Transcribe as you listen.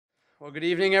Well, good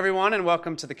evening, everyone, and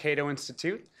welcome to the Cato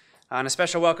Institute. And a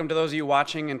special welcome to those of you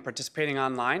watching and participating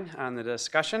online on the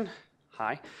discussion.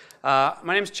 Hi.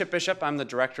 My name is Chip Bishop. I'm the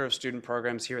Director of Student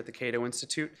Programs here at the Cato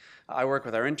Institute. I work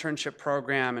with our internship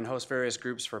program and host various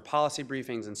groups for policy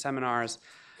briefings and seminars,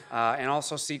 and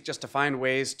also seek just to find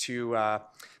ways to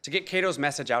get Cato's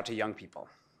message out to young people.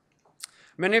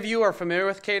 Many of you are familiar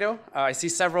with Cato. I see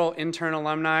several intern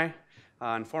alumni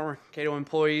and former Cato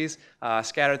employees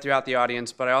scattered throughout the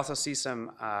audience, but I also see some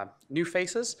new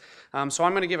faces. So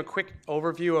I'm going to give a quick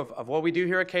overview of what we do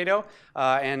here at Cato,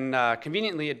 and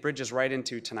conveniently it bridges right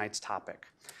into tonight's topic.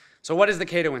 So what is the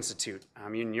Cato Institute? I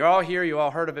mean, you're all here, you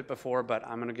all heard of it before, but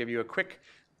I'm going to give you a quick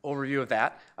overview of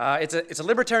that. It's a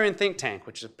libertarian think tank,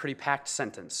 which is a pretty packed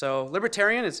sentence. So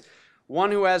libertarian is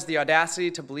one who has the audacity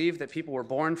to believe that people were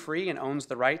born free and owns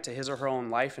the right to his or her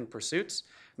own life and pursuits,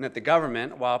 and that the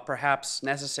government, while perhaps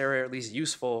necessary or at least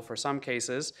useful for some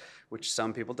cases, which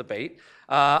some people debate,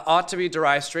 ought to be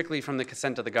derived strictly from the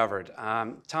consent of the governed.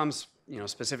 Tom's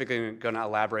specifically going to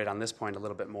elaborate on this point a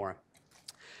little bit more.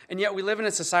 And yet we live in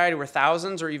a society where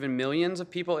thousands or even millions of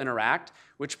people interact,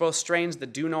 which both strains the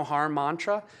do no harm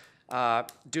mantra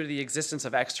due to the existence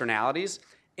of externalities,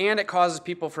 and it causes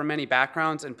people from many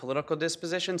backgrounds and political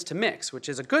dispositions to mix, which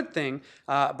is a good thing,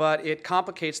 but it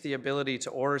complicates the ability to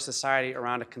order society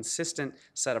around a consistent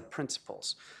set of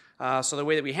principles. So the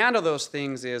way that we handle those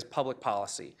things is public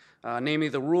policy, namely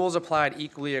the rules applied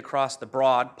equally across the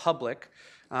broad public,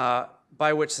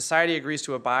 by which society agrees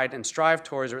to abide and strive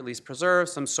towards, or at least preserve,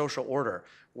 some social order,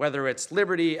 whether it's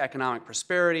liberty, economic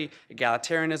prosperity,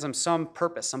 egalitarianism, some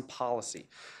purpose, some policy.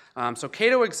 So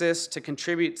Cato exists to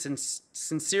contribute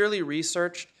sincerely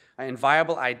researched and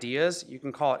viable ideas, you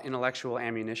can call it intellectual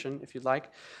ammunition if you'd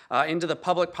like, into the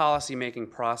public policy making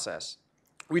process.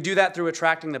 We do that through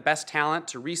attracting the best talent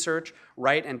to research,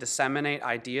 write, and disseminate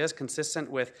ideas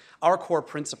consistent with our core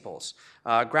principles,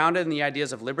 grounded in the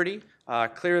ideas of liberty,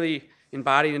 clearly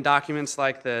embodied in documents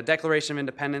like the Declaration of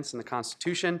Independence and the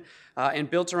Constitution, and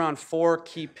built around four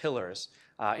key pillars: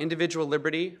 individual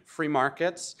liberty, free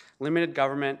markets, limited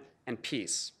government, and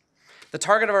peace. The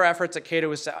target of our efforts at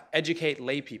Cato is to educate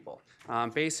lay people,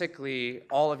 basically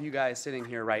all of you guys sitting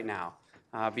here right now,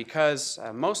 because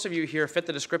most of you here fit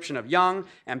the description of young,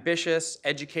 ambitious,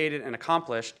 educated, and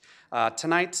accomplished.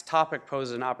 Tonight's topic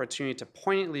poses an opportunity to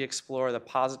poignantly explore the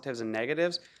positives and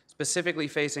negatives specifically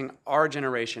facing our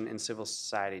generation in civil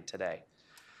society today.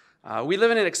 We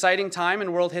live in an exciting time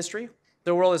in world history.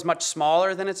 The world is much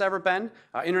smaller than it's ever been.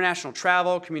 International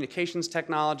travel, communications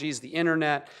technologies, the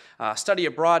internet, study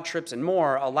abroad trips, and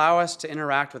more allow us to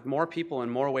interact with more people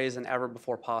in more ways than ever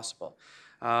before possible.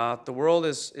 The world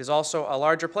is also a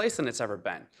larger place than it's ever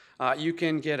been. You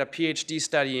can get a PhD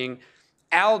studying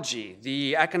algae,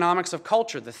 the economics of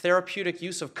culture, the therapeutic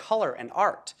use of color and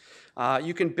art.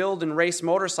 You can build and race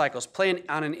motorcycles, play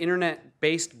on an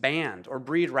internet-based band, or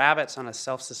breed rabbits on a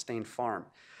self-sustained farm.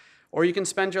 Or you can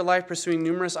spend your life pursuing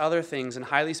numerous other things in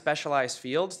highly specialized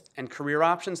fields and career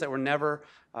options that were never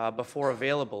before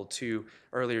available to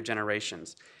earlier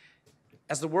generations.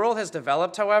 As the world has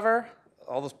developed, however,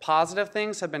 all those positive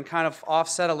things have been kind of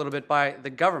offset a little bit by the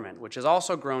government, which has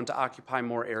also grown to occupy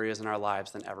more areas in our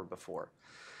lives than ever before.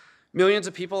 Millions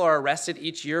of people are arrested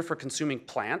each year for consuming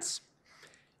plants.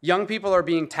 Young people are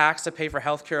being taxed to pay for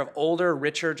health care of older,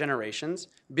 richer generations.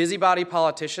 Busybody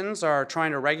politicians are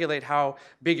trying to regulate how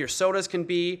big your sodas can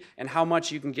be and how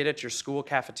much you can get at your school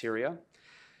cafeteria.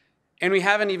 And we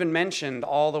haven't even mentioned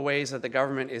all the ways that the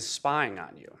government is spying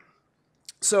on you.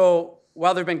 So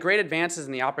while there have been great advances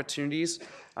in the opportunities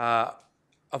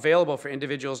available for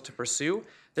individuals to pursue,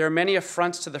 there are many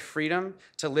affronts to the freedom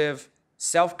to live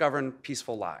self-governed,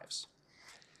 peaceful lives.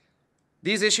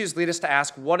 These issues lead us to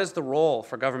ask, what is the role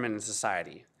for government in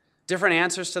society? Different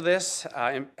answers to this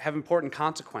have important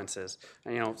consequences.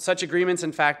 Such agreements,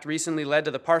 in fact, recently led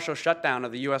to the partial shutdown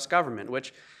of the US government,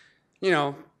 which,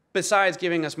 besides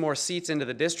giving us more seats into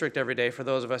the district every day for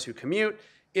those of us who commute,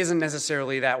 isn't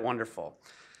necessarily that wonderful.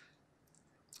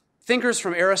 Thinkers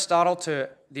from Aristotle to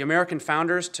the American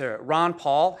founders to Ron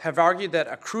Paul have argued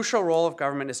that a crucial role of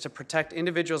government is to protect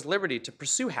individuals' liberty to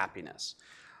pursue happiness.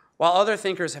 While other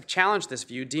thinkers have challenged this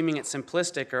view, deeming it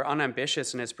simplistic or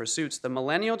unambitious in its pursuits, the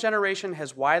millennial generation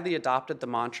has widely adopted the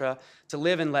mantra to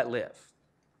live and let live.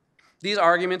 These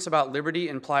arguments about liberty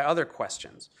imply other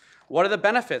questions. What are the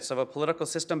benefits of a political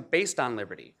system based on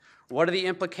liberty? What are the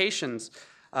implications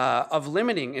of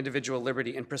limiting individual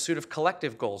liberty in pursuit of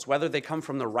collective goals, whether they come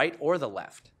from the right or the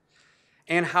left?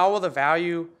 And how will the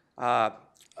value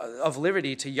of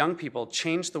liberty to young people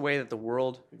change the way that the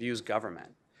world views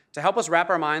government? To help us wrap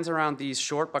our minds around this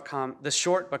short but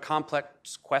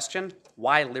complex question,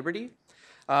 why liberty,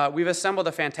 we've assembled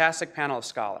a fantastic panel of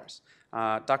scholars.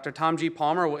 Dr. Tom G.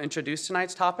 Palmer will introduce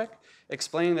tonight's topic,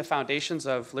 explaining the foundations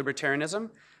of libertarianism,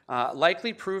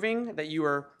 likely proving that you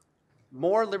are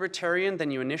more libertarian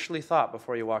than you initially thought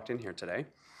before you walked in here today.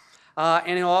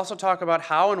 And he'll also talk about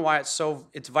how and why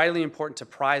it's vitally important to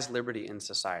prize liberty in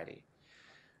society.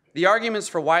 The arguments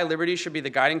for why liberty should be the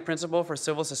guiding principle for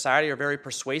civil society are very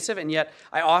persuasive, and yet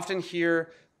I often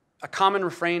hear a common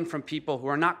refrain from people who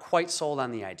are not quite sold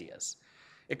on the ideas.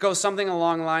 It goes something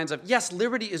along the lines of, yes,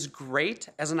 liberty is great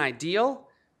as an ideal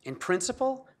in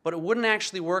principle, but it wouldn't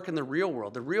actually work in the real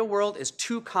world. The real world is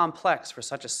too complex for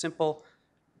such a simple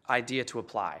idea to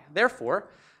apply. Therefore,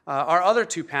 our other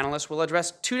two panelists will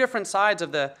address two different sides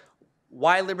of the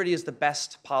why liberty is the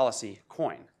best policy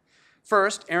coin.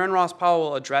 First, Aaron Ross Powell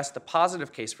will address the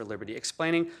positive case for liberty,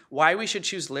 explaining why we should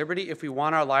choose liberty if we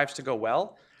want our lives to go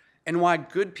well, and why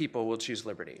good people will choose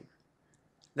liberty.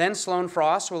 Then Sloane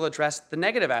Frost will address the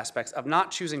negative aspects of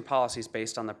not choosing policies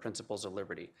based on the principles of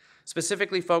liberty,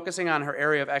 specifically focusing on her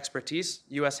area of expertise,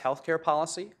 U.S. healthcare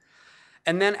policy.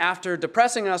 And then after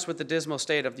depressing us with the dismal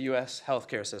state of the U.S.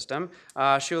 healthcare system,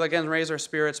 she will again raise our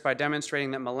spirits by demonstrating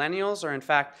that millennials are in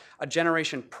fact a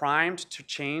generation primed to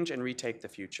change and retake the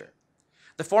future.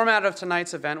 The format of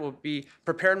tonight's event will be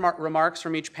prepared remarks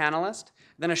from each panelist,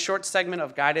 then a short segment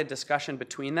of guided discussion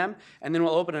between them, and then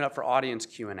we'll open it up for audience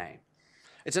Q&A.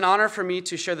 It's an honor for me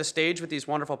to share the stage with these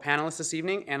wonderful panelists this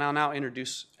evening, and I'll now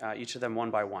introduce each of them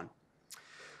one by one.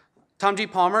 Tom G.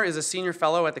 Palmer is a senior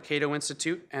fellow at the Cato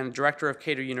Institute and director of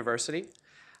Cato University.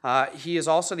 He is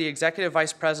also the executive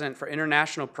vice president for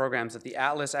international programs at the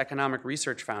Atlas Economic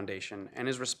Research Foundation and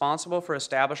is responsible for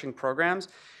establishing programs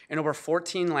in over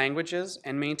 14 languages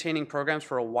and maintaining programs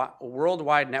for a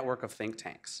worldwide network of think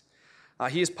tanks.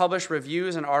 He has published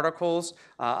reviews and articles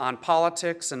on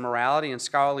politics and morality in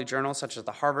scholarly journals such as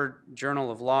the Harvard Journal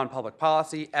of Law and Public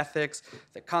Policy, Ethics,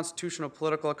 the Constitutional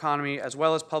Political Economy, as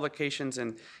well as publications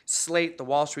in Slate, the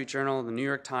Wall Street Journal, the New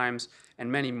York Times,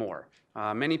 and many more.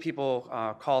 Many people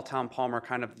call Tom Palmer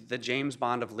kind of the James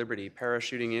Bond of liberty,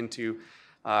 parachuting into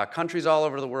countries all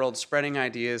over the world, spreading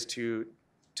ideas to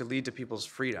lead to people's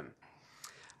freedom.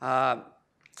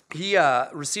 He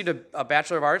received a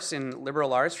Bachelor of Arts in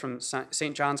Liberal Arts from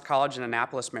St. John's College in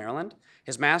Annapolis, Maryland,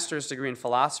 his master's degree in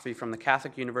philosophy from the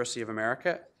Catholic University of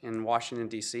America in Washington,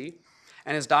 D.C.,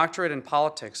 and his doctorate in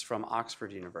politics from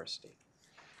Oxford University.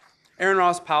 Aaron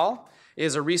Ross Powell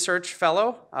is a research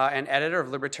fellow and editor of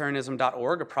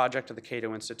Libertarianism.org, a project of the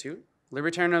Cato Institute.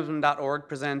 Libertarianism.org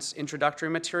presents introductory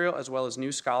material as well as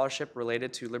new scholarship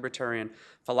related to libertarian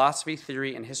philosophy,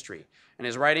 theory, and history. And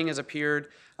his writing has appeared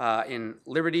in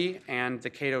Liberty and the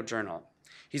Cato Journal.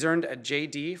 He's earned a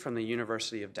JD from the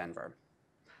University of Denver.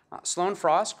 Sloane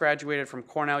Frost graduated from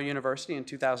Cornell University in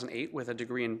 2008 with a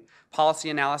degree in policy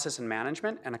analysis and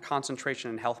management and a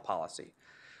concentration in health policy.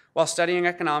 While studying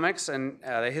economics and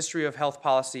the history of health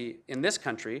policy in this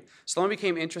country, Sloane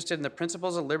became interested in the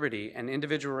principles of liberty and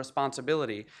individual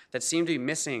responsibility that seem to be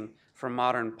missing from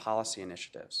modern policy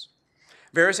initiatives.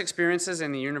 Various experiences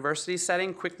in the university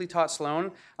setting quickly taught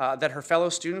Sloane that her fellow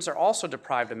students are also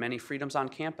deprived of many freedoms on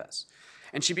campus.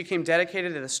 And she became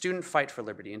dedicated to the student fight for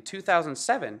liberty. In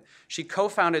 2007, she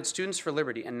co-founded Students for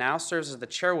Liberty and now serves as the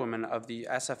chairwoman of the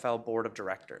SFL Board of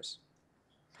Directors.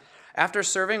 After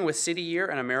serving with City Year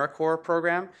and AmeriCorps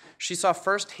program, she saw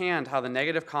firsthand how the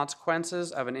negative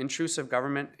consequences of an intrusive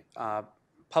government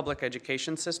public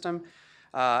education system,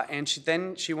 and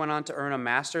she went on to earn a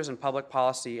master's in public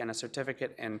policy and a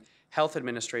certificate in health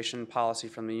administration policy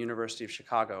from the University of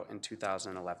Chicago in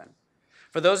 2011.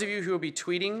 For those of you who will be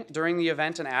tweeting during the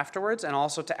event and afterwards, and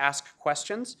also to ask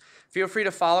questions, feel free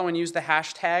to follow and use the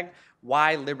hashtag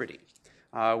 #WhyLiberty.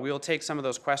 We will take some of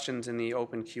those questions in the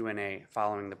open Q&A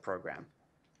following the program.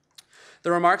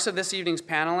 The remarks of this evening's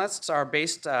panelists are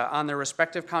based on their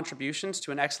respective contributions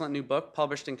to an excellent new book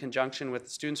published in conjunction with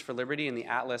Students for Liberty and the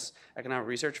Atlas Economic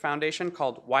Research Foundation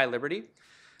called Why Liberty.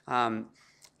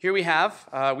 Here we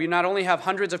not only have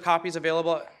hundreds of copies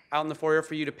available out in the foyer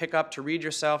for you to pick up, to read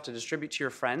yourself, to distribute to your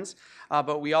friends.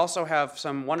 But we also have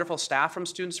some wonderful staff from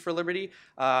Students for Liberty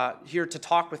here to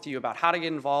talk with you about how to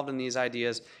get involved in these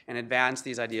ideas and advance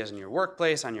these ideas in your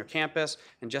workplace, on your campus,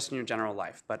 and just in your general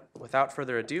life. But without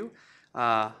further ado,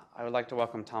 I would like to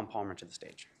welcome Tom Palmer to the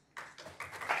stage.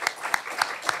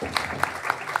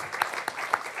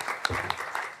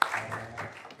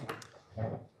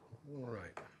 All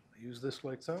right. Use this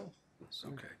like so?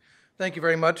 Okay. Thank you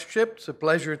very much, Chip. It's a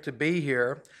pleasure to be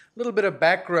here. A little bit of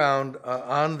background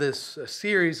on this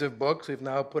series of books. We've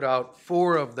now put out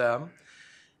 4 of them.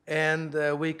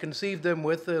 And we conceived them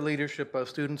with the leadership of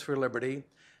Students for Liberty,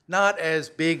 not as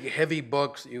big, heavy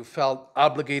books that you felt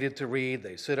obligated to read.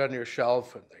 They sit on your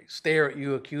shelf and they stare at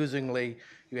you accusingly.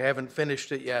 You haven't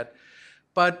finished it yet.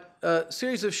 But a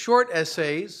series of short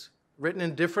essays written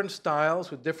in different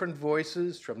styles with different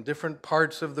voices from different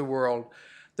parts of the world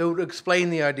that would explain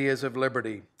the ideas of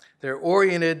liberty. They're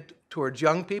oriented towards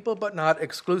young people, but not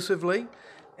exclusively.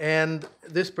 And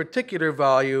this particular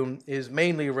volume is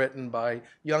mainly written by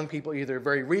young people either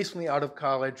very recently out of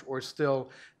college or still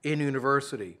in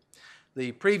university.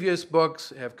 The previous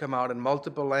books have come out in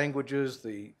multiple languages.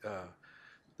 The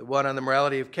one on the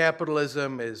morality of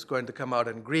capitalism is going to come out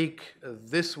in Greek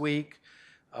this week.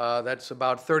 That's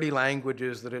about 30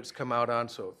 languages that it's come out on.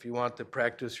 So if you want to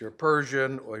practice your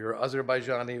Persian or your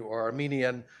Azerbaijani or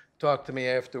Armenian, talk to me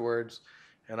afterwards,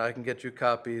 and I can get you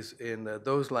copies in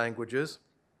those languages.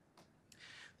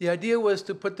 The idea was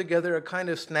to put together a kind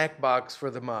of snack box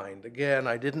for the mind. Again,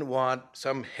 I didn't want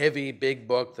some heavy, big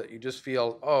book that you just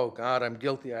feel, oh, God, I'm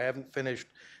guilty, I haven't finished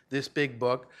this big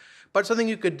book, but something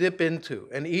you could dip into,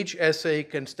 and each essay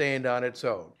can stand on its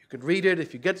own. You could read it.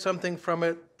 If you get something from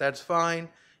it, that's fine.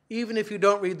 Even if you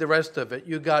don't read the rest of it,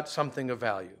 you got something of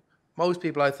value. Most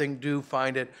people, I think, do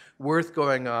find it worth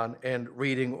going on and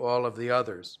reading all of the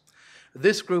others.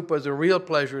 This group was a real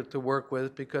pleasure to work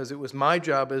with because it was my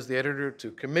job as the editor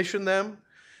to commission them,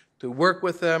 to work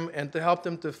with them, and to help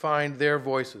them to find their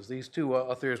voices. These two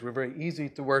authors were very easy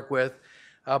to work with,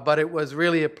 but it was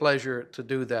really a pleasure to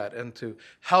do that and to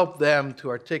help them to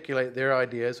articulate their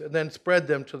ideas and then spread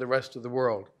them to the rest of the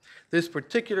world. This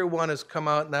particular one has come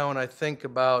out now in, I think,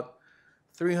 about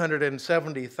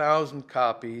 370,000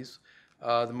 copies.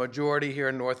 The majority here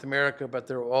in North America, but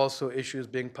there are also issues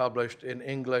being published in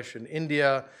English in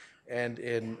India and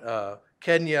in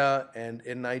Kenya and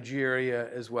in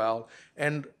Nigeria as well,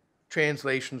 and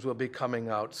translations will be coming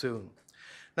out soon.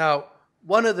 Now,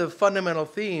 one of the fundamental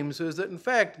themes is that, in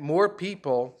fact, more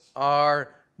people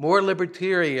are more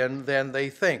libertarian than they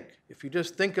think. If you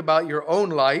just think about your own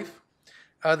life,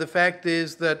 the fact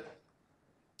is that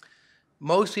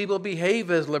most people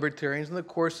behave as libertarians in the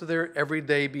course of their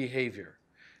everyday behavior.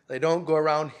 They don't go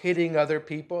around hitting other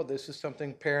people. This is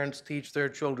something parents teach their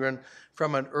children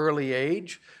from an early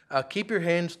age. Keep your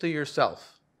hands to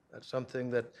yourself. That's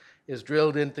something that is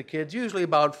drilled into kids, usually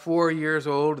about 4 years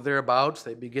old, thereabouts.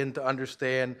 They begin to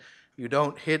understand you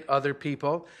don't hit other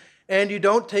people, and you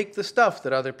don't take the stuff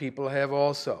that other people have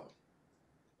also.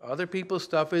 Other people's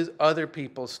stuff is other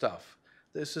people's stuff.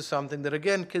 This is something that,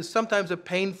 again, is sometimes a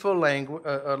painful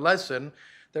lesson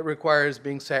that requires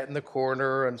being sat in the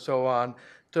corner and so on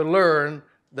to learn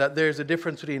that there's a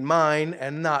difference between mine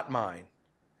and not mine.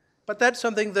 But that's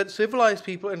something that civilized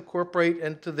people incorporate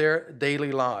into their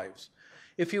daily lives.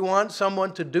 If you want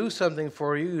someone to do something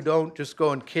for you, you don't just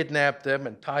go and kidnap them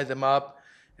and tie them up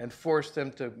and force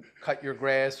them to cut your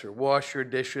grass or wash your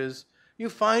dishes. You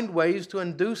find ways to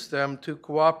induce them to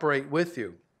cooperate with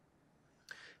you.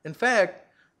 In fact,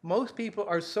 most people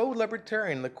are so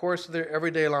libertarian in the course of their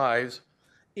everyday lives,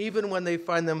 even when they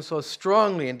find themselves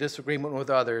strongly in disagreement with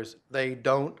others, they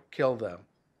don't kill them.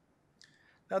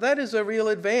 Now, that is a real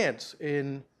advance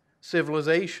in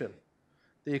civilization.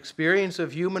 The experience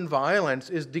of human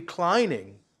violence is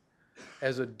declining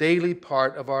as a daily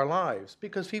part of our lives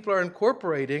because people are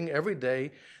incorporating every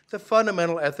day the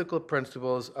fundamental ethical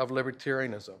principles of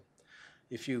libertarianism.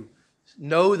 If you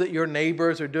know that your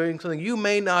neighbors are doing something you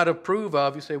may not approve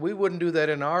of, you say, we wouldn't do that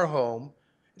in our home.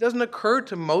 It doesn't occur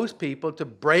to most people to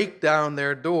break down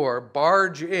their door,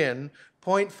 barge in,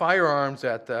 point firearms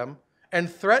at them, and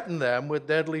threaten them with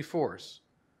deadly force.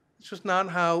 It's just not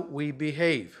how we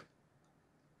behave.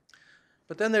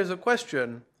 But then there's a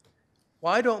question,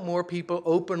 why don't more people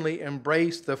openly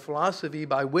embrace the philosophy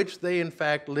by which they in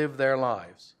fact live their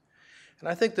lives? And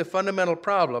I think the fundamental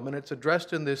problem, and it's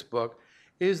addressed in this book,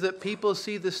 is that people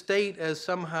see the state as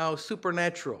somehow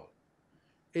supernatural.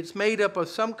 It's made up of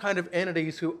some kind of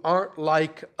entities who aren't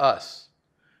like us.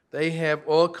 They have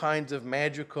all kinds of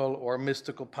magical or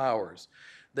mystical powers.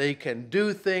 They can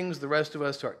do things the rest of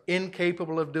us are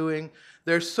incapable of doing.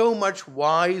 They're so much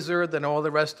wiser than all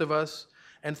the rest of us.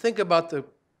 And think about the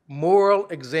moral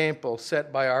example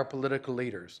set by our political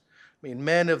leaders. I mean,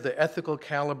 men of the ethical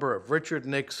caliber of Richard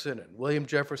Nixon and William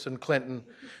Jefferson Clinton.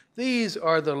 These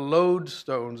are the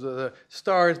lodestones, the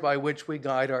stars by which we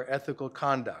guide our ethical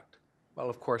conduct. Well,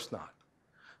 of course not.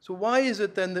 So why is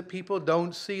it then that people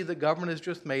don't see the government is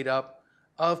just made up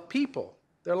of people?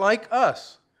 They're like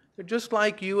us. They're just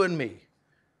like you and me.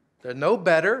 They're no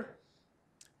better,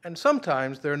 and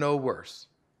sometimes they're no worse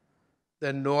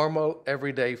than normal,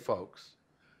 everyday folks.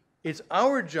 It's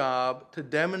our job to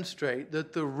demonstrate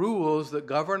that the rules that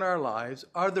govern our lives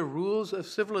are the rules of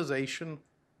civilization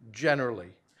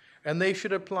generally, and they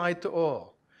should apply to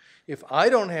all. If I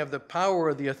don't have the power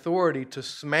or the authority to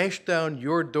smash down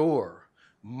your door,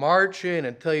 march in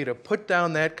and tell you to put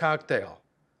down that cocktail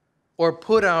or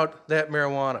put out that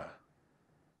marijuana,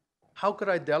 how could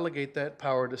I delegate that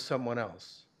power to someone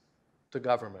else, to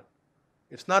government?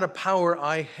 It's not a power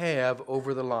I have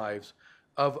over the lives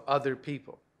of other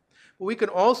people. But we can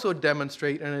also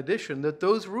demonstrate, in addition, that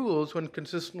those rules, when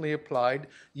consistently applied,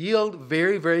 yield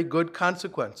very, very good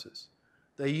consequences.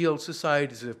 They yield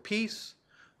societies of peace,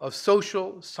 of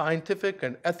social, scientific,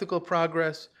 and ethical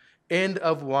progress, and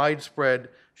of widespread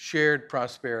shared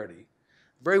prosperity.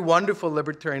 A very wonderful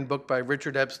libertarian book by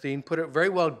Richard Epstein put it very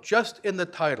well just in the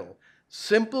title,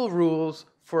 Simple Rules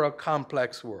for a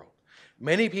Complex World.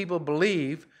 Many people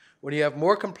believe when you have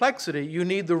more complexity, you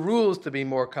need the rules to be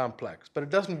more complex, but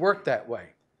it doesn't work that way.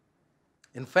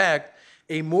 In fact,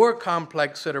 a more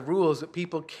complex set of rules that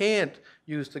people can't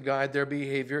use to guide their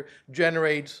behavior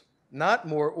generates not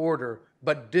more order,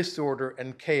 but disorder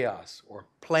and chaos, or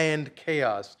planned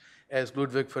chaos, as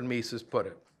Ludwig von Mises put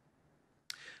it.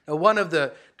 Now, one of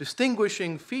the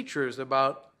distinguishing features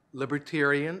about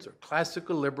libertarians or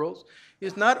classical liberals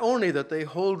is not only that they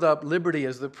hold up liberty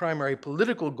as the primary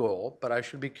political goal, but I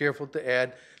should be careful to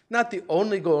add, not the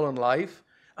only goal in life,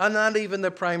 and not even the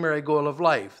primary goal of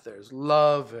life. There's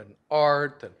love and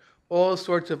art and all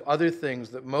sorts of other things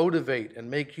that motivate and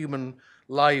make human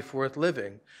life worth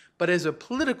living. But as a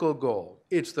political goal,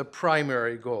 it's the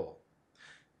primary goal.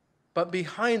 But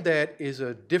behind that is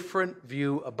a different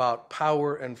view about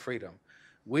power and freedom.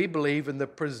 We believe in the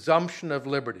presumption of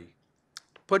liberty.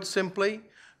 Put simply,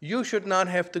 you should not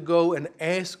have to go and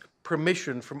ask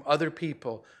permission from other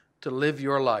people to live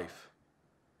your life.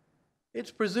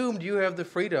 It's presumed you have the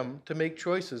freedom to make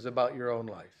choices about your own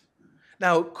life.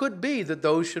 Now, it could be that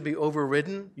those should be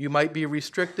overridden. You might be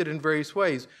restricted in various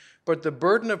ways, but the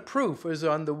burden of proof is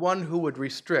on the one who would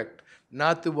restrict,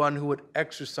 not the one who would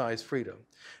exercise freedom.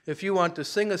 If you want to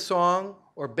sing a song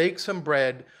or bake some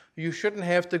bread, you shouldn't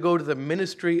have to go to the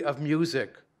Ministry of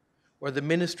Music or the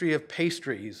Ministry of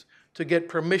Pastries to get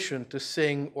permission to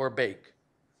sing or bake.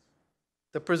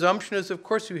 The presumption is, of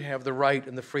course, you have the right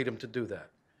and the freedom to do that.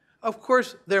 Of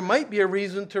course, there might be a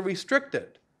reason to restrict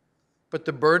it, but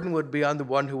the burden would be on the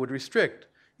one who would restrict.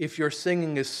 If your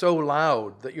singing is so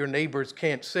loud that your neighbors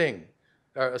can't sing,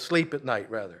 or sleep at night,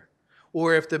 rather,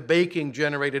 or if the baking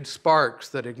generated sparks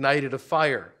that ignited a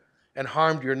fire and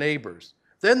harmed your neighbors,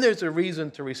 then there's a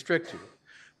reason to restrict you.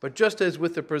 But just as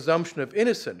with the presumption of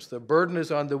innocence, the burden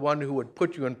is on the one who would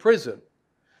put you in prison,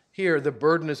 here the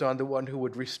burden is on the one who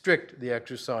would restrict the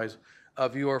exercise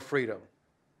of your freedom.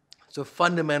 It's a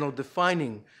fundamental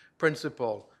defining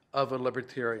principle of a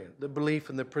libertarian, the belief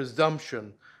in the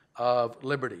presumption of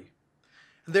liberty.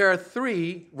 There are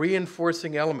three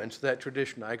reinforcing elements to that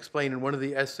tradition. I explain in one of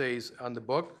the essays on the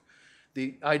book.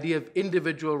 The idea of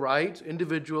individual rights.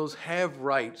 Individuals have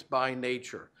rights by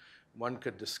nature. One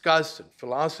could discuss, and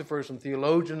philosophers and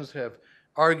theologians have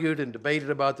argued and debated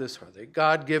about this. Are they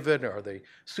God-given? Are they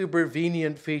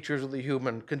supervenient features of the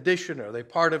human condition? Are they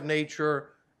part of nature?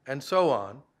 And so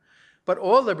on. But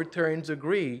all libertarians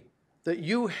agree that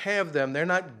you have them. They're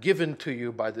not given to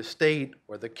you by the state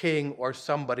or the king or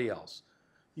somebody else.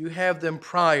 You have them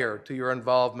prior to your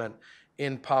involvement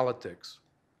in politics.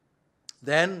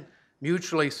 Then,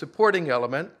 mutually supporting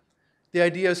element, the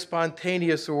idea of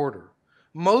spontaneous order.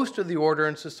 Most of the order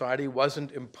in society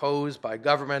wasn't imposed by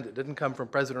government. It didn't come from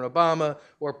President Obama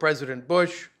or President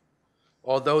Bush,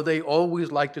 although they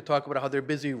always like to talk about how they're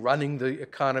busy running the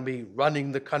economy,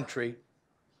 running the country.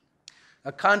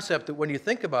 A concept that when you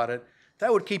think about it,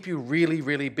 that would keep you really,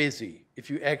 really busy if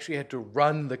you actually had to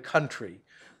run the country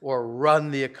or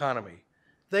run the economy.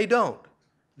 They don't.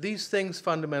 These things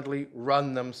fundamentally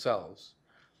run themselves.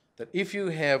 That if you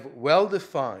have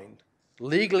well-defined,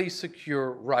 legally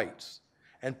secure rights,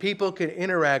 and people can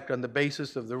interact on the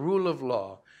basis of the rule of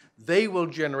law, they will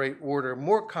generate order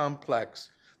more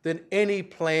complex than any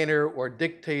planner or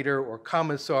dictator or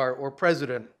commissar or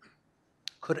president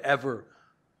could ever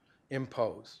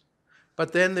impose.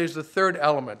 But then there's the third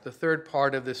element, the third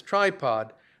part of this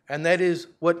tripod, and that is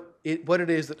what it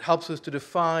is that helps us to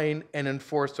define and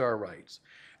enforce our rights.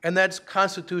 And that's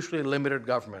constitutionally limited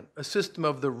government, a system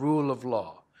of the rule of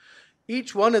law.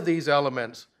 Each one of these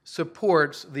elements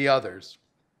supports the others.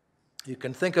 You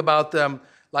can think about them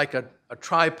like a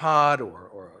tripod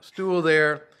or a stool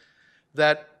there,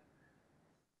 that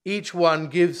each one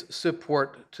gives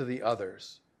support to the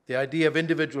others. The idea of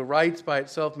individual rights by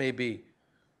itself may be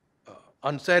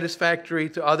unsatisfactory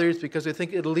to others because they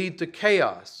think it'll lead to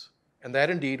chaos. And that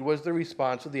indeed was the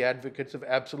response of the advocates of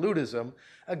absolutism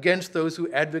against those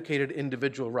who advocated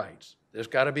individual rights. There's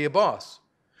got to be a boss.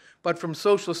 But from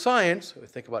social science, we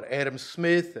think about Adam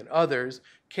Smith and others,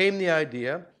 came the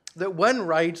idea that when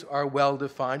rights are well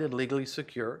defined and legally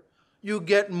secure, you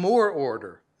get more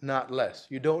order, not less.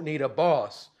 You don't need a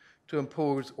boss to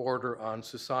impose order on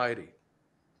society.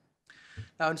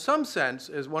 Now, in some sense,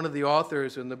 as one of the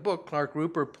authors in the book, Clark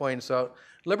Rupert, points out,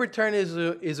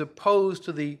 libertarianism is opposed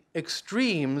to the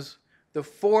extremes, the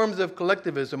forms of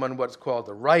collectivism on what's called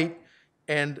the right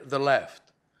and the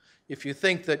left. If you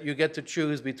think that you get to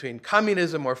choose between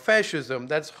communism or fascism,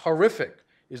 that's horrific.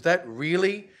 Is that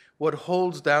really what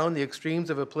holds down the extremes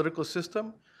of a political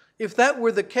system? If that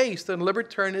were the case, then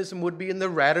libertarianism would be in the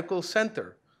radical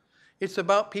center. It's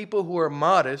about people who are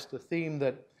modest, a theme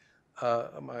that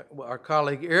our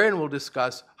colleague Aaron will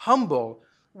discuss, humble.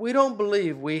 We don't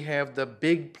believe we have the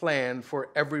big plan for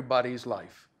everybody's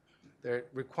life. That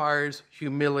requires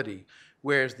humility,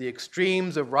 whereas the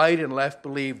extremes of right and left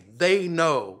believe they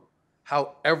know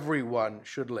how everyone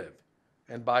should live.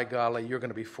 And by golly, you're going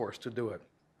to be forced to do it.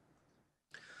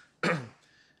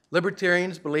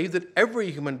 Libertarians believe that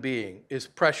every human being is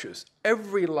precious.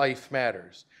 Every life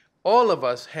matters. All of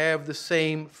us have the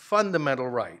same fundamental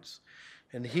rights.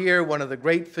 And here, one of the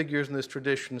great figures in this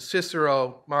tradition,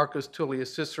 Cicero, Marcus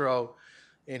Tullius Cicero,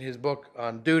 in his book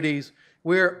on duties,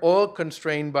 we're all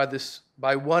constrained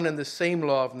by one and the same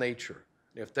law of nature.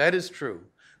 If that is true,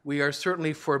 we are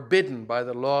certainly forbidden by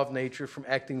the law of nature from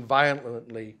acting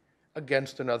violently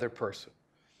against another person.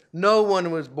 No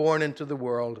one was born into the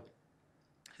world,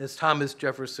 as Thomas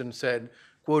Jefferson said,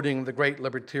 quoting the great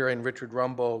libertarian Richard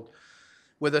Rumbold,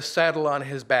 with a saddle on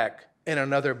his back and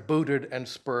another booted and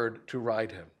spurred to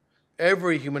ride him.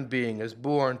 Every human being is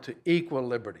born to equal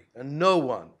liberty, and no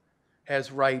one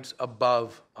has rights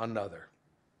above another.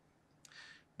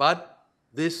 But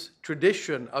this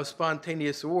tradition of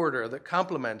spontaneous order that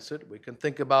complements it, we can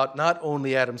think about not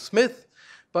only Adam Smith,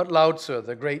 but Lao Tzu,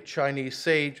 the great Chinese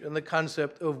sage, and the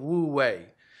concept of Wu Wei,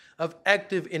 of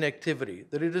active inactivity,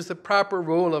 that it is the proper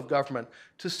role of government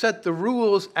to set the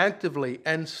rules actively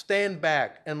and stand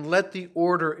back and let the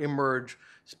order emerge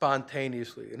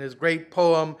spontaneously. In his great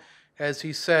poem, as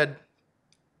he said,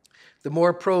 the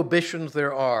more prohibitions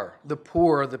there are, the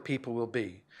poorer the people will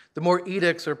be. The more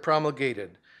edicts are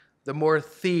promulgated, the more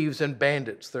thieves and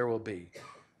bandits there will be.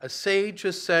 A sage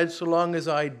has said, so long as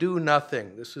I do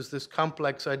nothing, this is this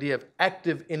complex idea of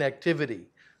active inactivity,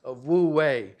 of Wu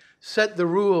Wei, set the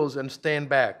rules and stand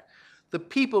back, the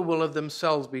people will of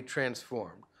themselves be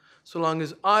transformed. So long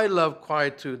as I love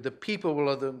quietude, the people will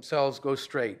of themselves go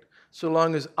straight. So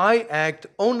long as I act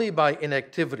only by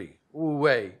inactivity, Wu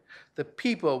Wei, the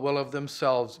people will of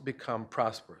themselves become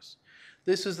prosperous.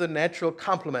 This is the natural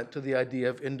complement to the idea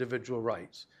of individual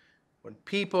rights. When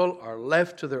people are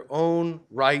left to their own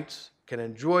rights, can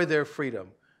enjoy their freedom,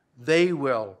 they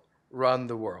will run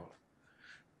the world.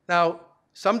 Now,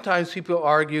 sometimes people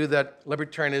argue that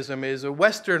libertarianism is a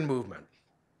Western movement.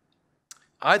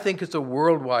 I think it's a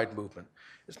worldwide movement.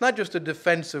 It's not just a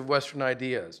defense of Western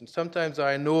ideas. And sometimes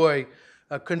I annoy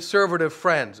conservative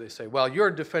friends. They say, well, you're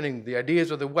defending the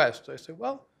ideas of the West. I say,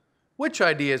 well, which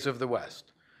ideas of the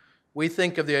West? We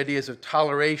think of the ideas of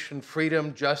toleration,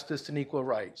 freedom, justice, and equal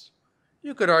rights.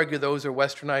 You could argue those are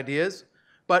Western ideas,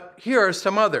 but here are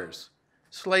some others.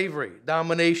 Slavery,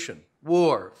 domination,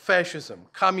 war, fascism,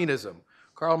 communism.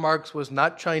 Karl Marx was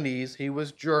not Chinese, he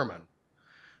was German.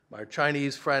 My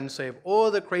Chinese friends say of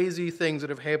all the crazy things that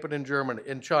have happened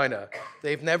in China,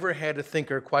 they've never had a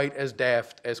thinker quite as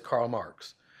daft as Karl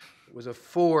Marx. It was a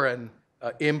foreign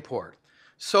import.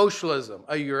 Socialism,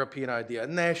 a European idea,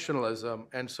 nationalism,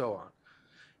 and so on.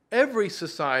 Every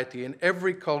society and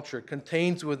every culture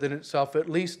contains within itself at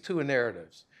least two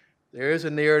narratives. There is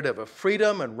a narrative of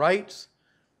freedom and rights,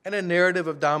 and a narrative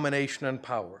of domination and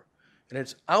power. And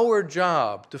it's our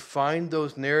job to find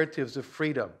those narratives of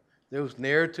freedom, those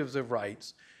narratives of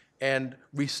rights, and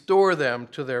restore them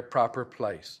to their proper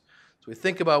place. So we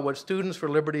think about what Students for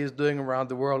Liberty is doing around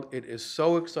the world. It is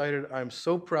so exciting. I'm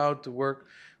so proud to work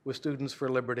with Students for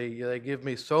Liberty. They give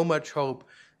me so much hope.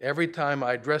 Every time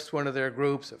I address one of their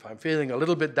groups, if I'm feeling a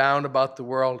little bit down about the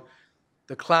world,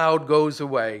 the cloud goes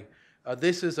away.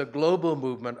 This is a global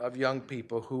movement of young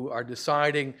people who are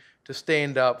deciding to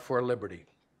stand up for liberty.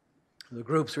 The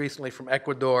groups recently from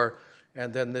Ecuador,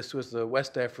 and then this was the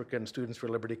West African Students for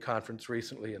Liberty Conference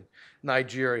recently in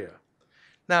Nigeria.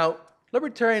 Now,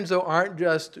 libertarians, though, aren't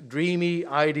just dreamy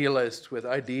idealists with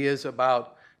ideas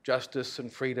about justice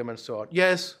and freedom and so on.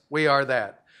 Yes, we are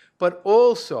that, but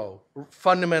also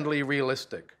fundamentally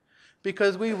realistic.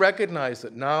 because we recognize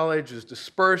that knowledge is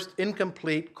dispersed,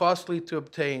 incomplete, costly to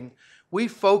obtain. We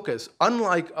focus,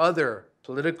 unlike other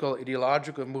political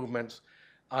ideological movements,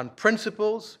 on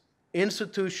principles,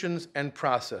 institutions, and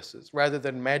processes rather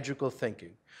than magical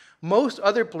thinking. Most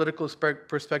other political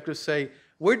perspectives say,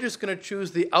 we're just going to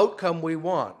choose the outcome we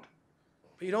want.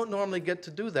 But you don't normally get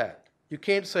to do that. You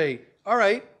can't say, all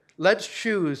right, let's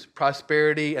choose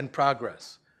prosperity and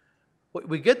progress. What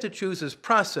we get to choose is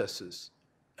processes,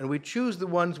 and we choose the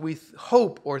ones we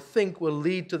hope or think will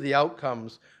lead to the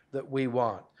outcomes that we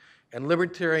want. And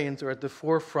libertarians are at the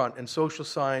forefront in social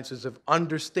sciences of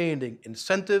understanding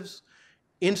incentives,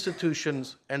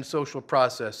 institutions, and social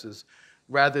processes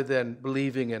rather than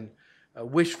believing in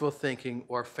wishful thinking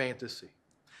or fantasy.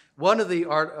 One of the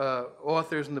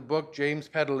authors in the book, James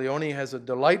Pantaleone, has a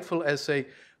delightful essay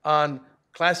on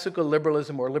classical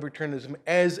liberalism or libertarianism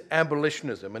as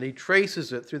abolitionism, and he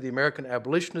traces it through the American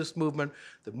abolitionist movement,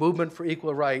 the movement for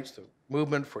equal rights, the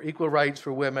movement for equal rights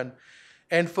for women,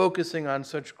 and focusing on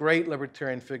such great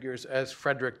libertarian figures as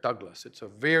Frederick Douglass. It's a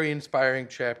very inspiring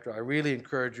chapter. I really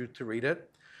encourage you to read it.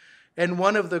 And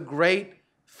one of the great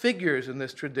figures in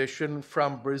this tradition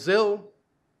from Brazil,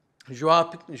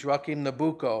 Joaquim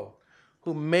Nabuco,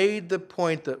 who made the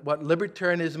point that what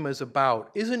libertarianism is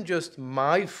about isn't just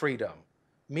my freedom,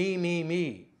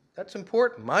 me. That's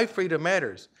important. My freedom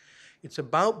matters. It's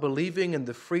about believing in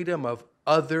the freedom of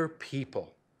other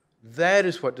people. That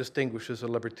is what distinguishes a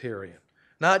libertarian.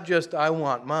 Not just I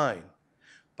want mine,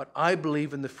 but I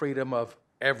believe in the freedom of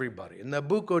everybody. And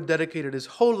Nabuco dedicated his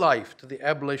whole life to the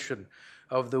abolition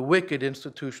of the wicked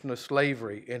institution of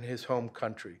slavery in his home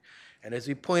country. And as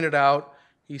he pointed out,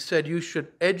 he said, you should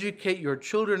educate your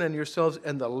children and yourselves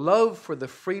in the love for the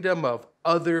freedom of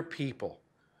other people.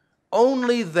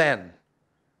 Only then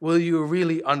will you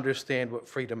really understand what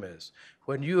freedom is,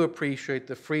 when you appreciate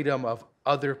the freedom of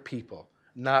other people,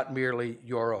 not merely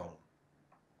your own.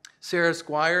 Sarah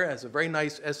Squire has a very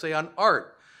nice essay on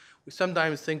art. We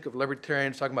sometimes think of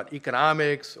libertarians talking about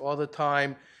economics all the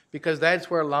time, because that's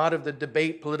where a lot of the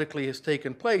debate politically has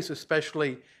taken place,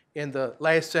 especially in the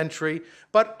last century.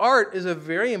 But art is a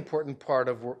very important part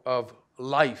of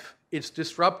life. It's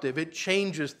disruptive. It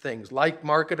changes things, like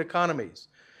market economies.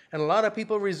 And a lot of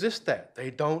people resist that.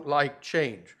 They don't like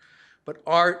change. But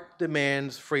art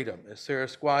demands freedom. As Sarah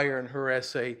Squire in her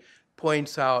essay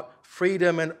points out,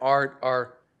 freedom and art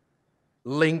are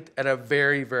linked at a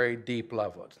very, very deep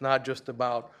level. It's not just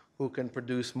about who can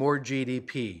produce more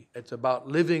GDP. It's about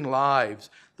living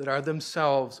lives that are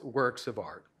themselves works of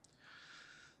art.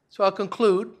 So I'll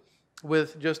conclude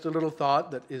with just a little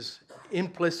thought that is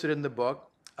implicit in the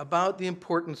book about the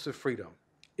importance of freedom.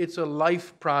 It's a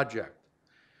life project,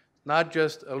 not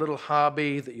just a little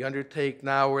hobby that you undertake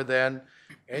now or then.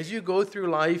 As you go through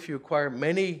life, you acquire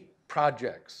many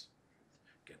projects.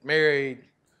 Get married,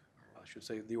 I should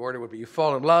say the order would be you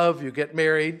fall in love, you get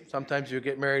married. Sometimes you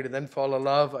get married and then fall in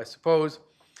love, I suppose.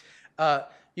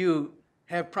 You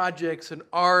have projects in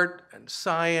art and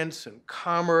science and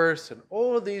commerce and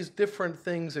all of these different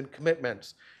things and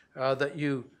commitments that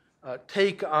you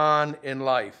take on in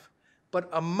life. But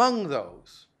among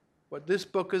those, what this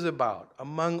book is about,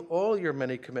 among all your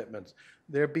many commitments,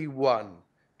 there be one,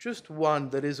 just one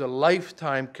that is a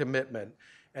lifetime commitment,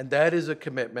 and that is a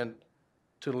commitment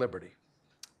to liberty.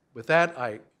 With that,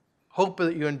 I hope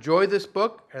that you enjoy this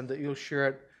book and that you'll share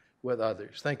it with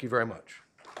others. Thank you very much.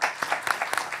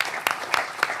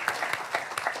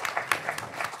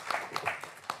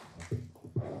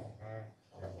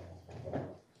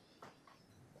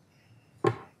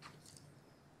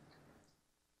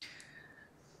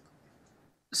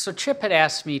 So Chip had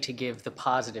asked me to give the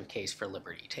positive case for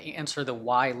liberty, to answer the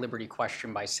why liberty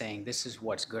question by saying this is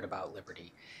what's good about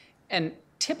liberty. And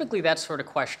typically that sort of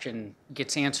question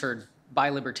gets answered by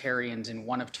libertarians in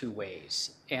one of two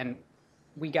ways. And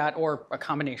we got, or a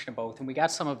combination of both, and we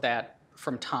got some of that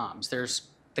from Tom's. There's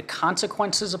the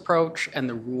consequences approach and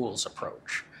the rules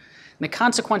approach. And the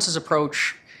consequences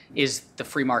approach is the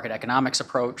free market economics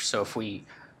approach. So if we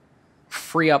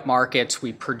free up markets,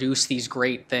 we produce these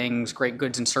great things, great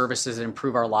goods and services that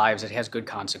improve our lives, it has good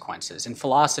consequences. In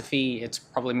philosophy, it's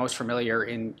probably most familiar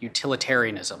in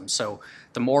utilitarianism. So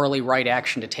the morally right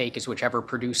action to take is whichever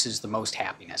produces the most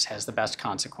happiness, has the best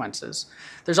consequences.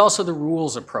 There's also the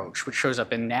rules approach, which shows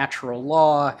up in natural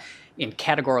law, in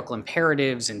categorical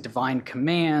imperatives, in divine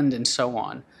command, and so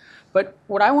on. But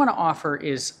what I want to offer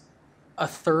is a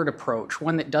third approach,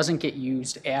 one that doesn't get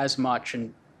used as much,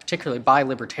 and particularly by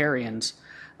libertarians,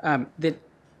 that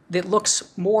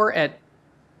looks more at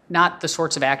not the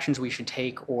sorts of actions we should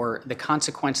take or the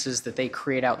consequences that they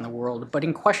create out in the world, but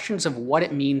in questions of what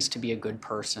it means to be a good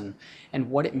person and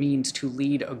what it means to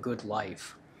lead a good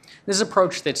life. This is an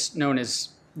approach that's known as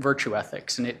virtue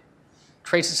ethics, and it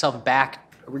traces itself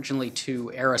back originally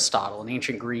to Aristotle, an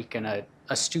ancient Greek and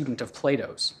a student of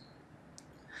Plato's.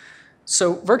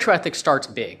 So virtue ethics starts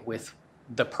big with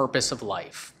the purpose of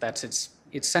life. That's its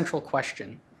central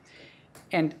question.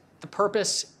 And the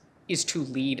purpose is to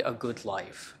lead a good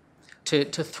life, to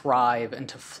thrive and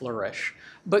to flourish.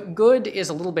 But good is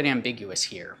a little bit ambiguous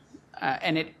here,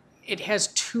 and it has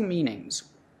two meanings.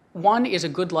 One is a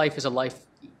good life is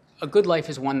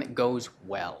one that goes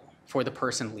well for the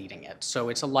person leading it. So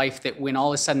it's a life that when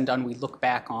all is said and done, we look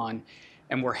back on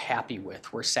and we're happy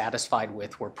with, we're satisfied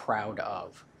with, we're proud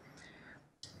of.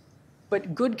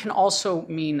 But good can also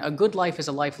mean a good life is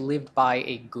a life lived by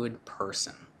a good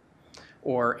person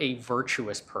or a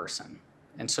virtuous person.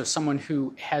 And so someone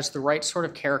who has the right sort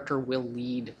of character will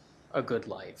lead a good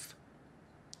life.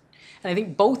 And I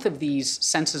think both of these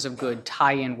senses of good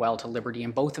tie in well to liberty,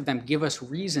 and both of them give us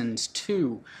reasons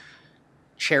to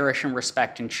cherish and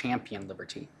respect and champion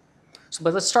liberty.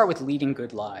 But let's start with leading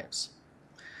good lives.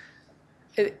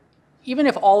 Even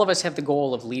if all of us have the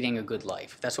goal of leading a good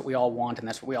life, if that's what we all want and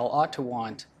that's what we all ought to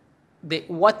want,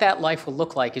 what that life will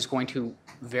look like is going to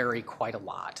vary quite a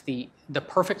lot. The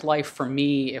perfect life for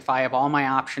me, if I have all my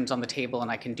options on the table and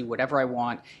I can do whatever I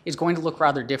want, is going to look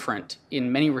rather different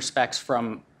in many respects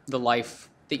from the life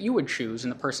that you would choose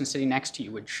and the person sitting next to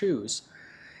you would choose.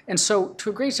 And so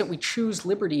to a great extent, we choose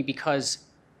liberty because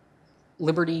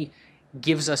liberty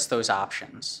gives us those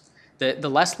options. The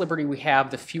less liberty we have,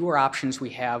 the fewer options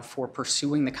we have for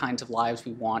pursuing the kinds of lives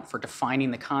we want, for defining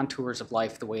the contours of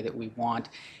life the way that we want.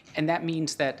 And that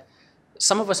means that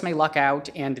some of us may luck out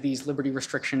and these liberty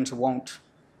restrictions won't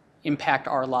impact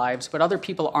our lives, but other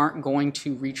people aren't going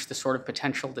to reach the sort of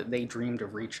potential that they dreamed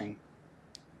of reaching.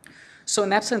 So in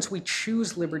that sense, we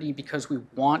choose liberty because we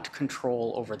want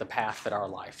control over the path that our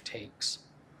life takes.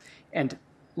 And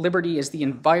liberty is the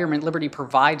environment, liberty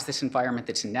provides this environment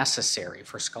that's necessary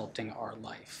for sculpting our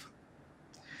life.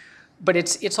 But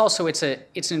it's also an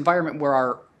environment where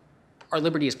our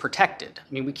liberty is protected.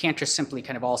 I mean, we can't just simply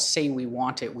kind of all say we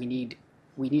want it. We need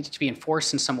it to be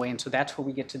enforced in some way, and so that's where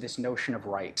we get to this notion of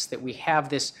rights, that we have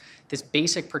this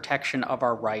basic protection of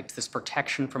our rights, this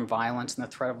protection from violence and the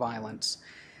threat of violence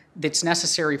that's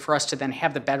necessary for us to then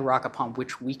have the bedrock upon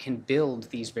which we can build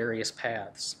these various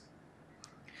paths.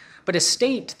 But a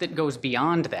state that goes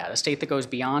beyond that, a state that goes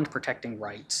beyond protecting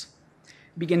rights,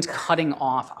 begins cutting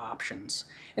off options.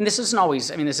 And this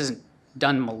isn't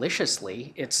done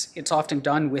maliciously. It's often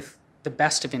done with the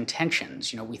best of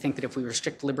intentions. We think that if we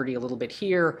restrict liberty a little bit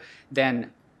here,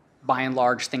 then by and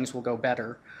large things will go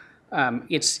better.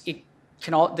 This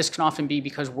can often be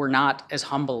because we're not as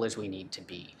humble as we need to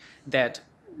be, that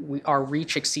our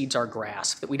reach exceeds our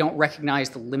grasp, that we don't recognize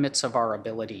the limits of our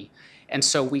ability. And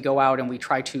so we go out and we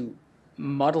try to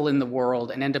muddle in the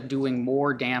world and end up doing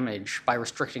more damage by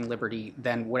restricting liberty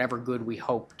than whatever good we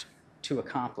hoped to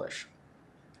accomplish.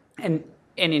 And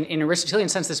in an Aristotelian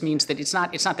sense, this means that it's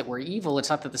not that we're evil, it's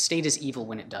not that the state is evil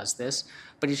when it does this,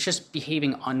 but it's just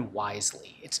behaving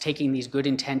unwisely. It's taking these good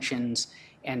intentions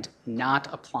and not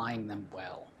applying them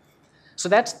well. So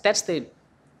that's the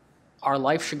our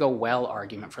life should go well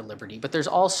argument for liberty, but there's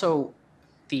also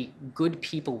the good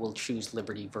people will choose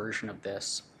liberty version of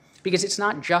this, because it's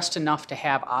not just enough to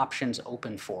have options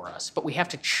open for us, but we have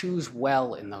to choose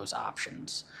well in those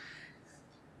options.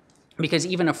 Because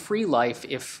even a free life,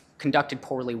 if conducted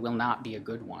poorly, will not be a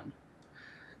good one.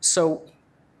 So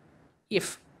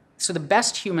the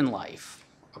best human life,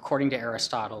 according to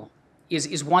Aristotle,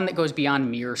 is one that goes beyond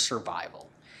mere survival.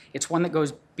 It's one that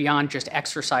goes beyond just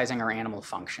exercising our animal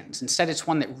functions. Instead, it's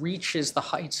one that reaches the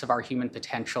heights of our human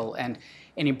potential and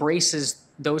embraces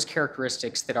those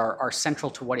characteristics that are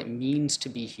central to what it means to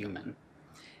be human.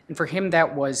 And for him,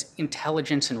 that was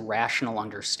intelligence and rational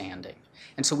understanding.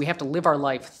 And so we have to live our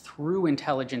life through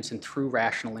intelligence and through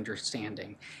rational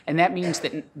understanding. And that means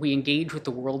that we engage with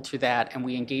the world through that, and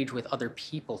we engage with other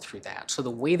people through that. So the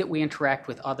way that we interact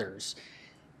with others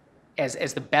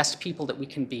as the best people that we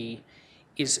can be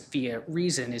is via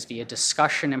reason, is via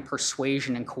discussion and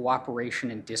persuasion and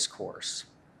cooperation and discourse.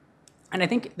 And I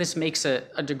think this makes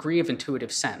a degree of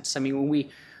intuitive sense. I mean, when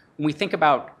we think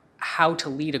about how to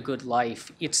lead a good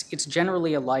life, it's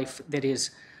generally a life that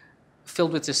is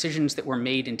filled with decisions that were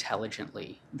made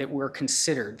intelligently, that were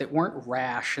considered, that weren't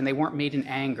rash and they weren't made in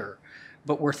anger,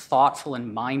 but were thoughtful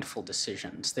and mindful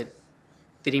decisions that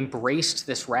embraced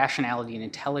this rationality and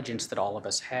intelligence that all of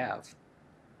us have.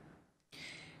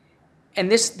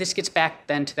 And this gets back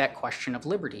then to that question of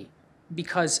liberty,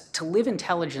 because to live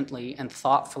intelligently and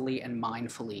thoughtfully and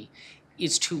mindfully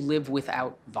is to live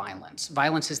without violence.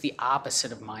 Violence is the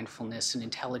opposite of mindfulness and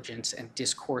intelligence and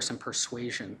discourse and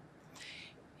persuasion.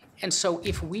 And so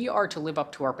if we are to live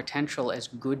up to our potential as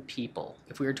good people,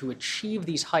 if we are to achieve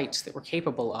these heights that we're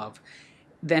capable of,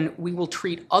 then we will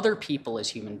treat other people as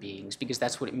human beings, because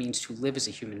that's what it means to live as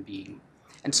a human being.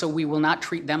 And so we will not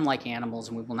treat them like animals,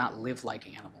 and we will not live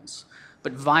like animals.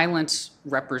 But violence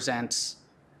represents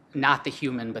not the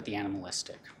human, but the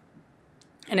animalistic.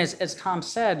 And as Tom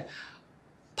said,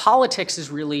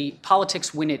 politics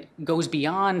when it goes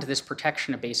beyond this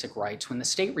protection of basic rights, when the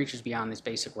state reaches beyond these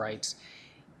basic rights,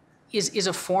 is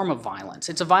a form of violence.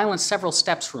 It's a violence several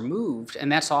steps removed,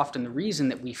 and that's often the reason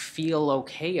that we feel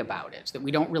okay about it, that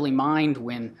we don't really mind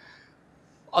when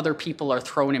other people are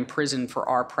thrown in prison for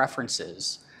our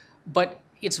preferences. But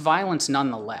it's violence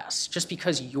nonetheless. Just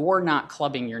because you're not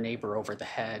clubbing your neighbor over the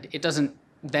head, it doesn't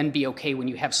then be okay when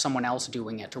you have someone else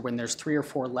doing it, or when there's 3 or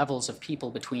 4 levels of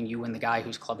people between you and the guy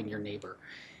who's clubbing your neighbor.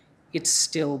 It's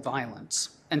still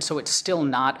violence. And so it's still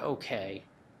not okay,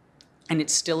 and it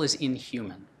still is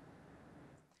inhuman.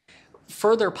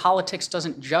 Further, politics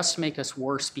doesn't just make us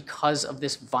worse because of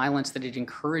this violence that it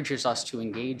encourages us to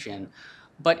engage in,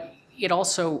 but it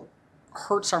also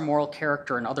hurts our moral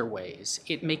character in other ways.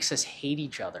 It makes us hate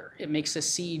each other. It makes us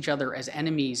see each other as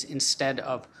enemies instead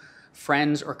of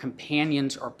friends or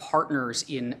companions or partners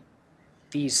in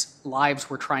these lives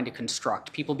we're trying to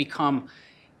construct. People become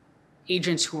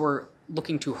agents who are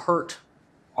looking to hurt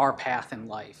our path in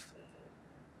life.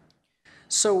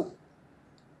 So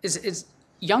as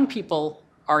young people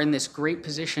are in this great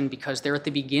position because they're at the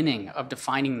beginning of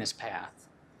defining this path.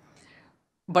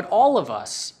 But all of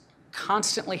us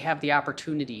constantly have the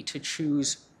opportunity to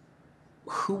choose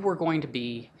who we're going to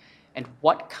be and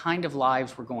what kind of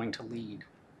lives we're going to lead.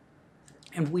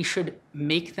 And we should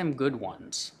make them good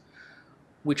ones,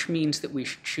 which means that we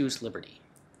should choose liberty.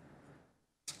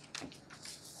 Thank you.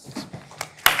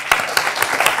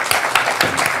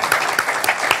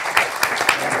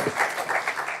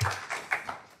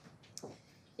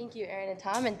 Thank you, Aaron and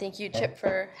Tom, and thank you, Chip,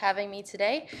 for having me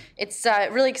today. It's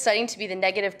really exciting to be the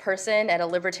negative person at a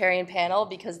libertarian panel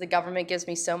because the government gives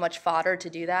me so much fodder to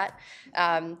do that.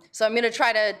 So I'm going to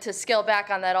try to scale back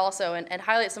on that also and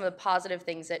highlight some of the positive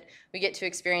things that we get to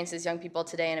experience as young people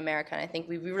today in America. And I think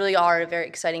we really are at a very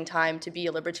exciting time to be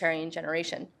a libertarian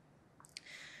generation.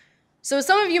 So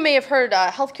some of you may have heard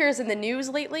healthcare is in the news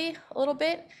lately a little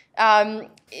bit.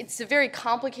 It's a very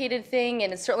complicated thing,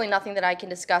 and it's certainly nothing that I can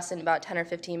discuss in about 10 or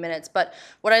 15 minutes. But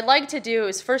what I'd like to do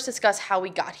is first discuss how we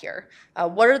got here.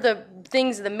 What are the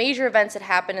things, the major events that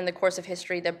happened in the course of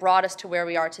history that brought us to where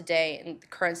we are today in the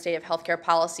current state of healthcare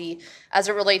policy as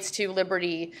it relates to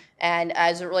liberty and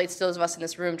as it relates to those of us in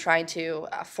this room trying to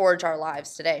forge our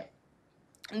lives today.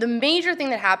 The major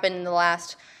thing that happened in the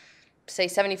last, say,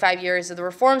 75 years are the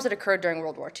reforms that occurred during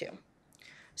World War II.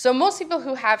 So most people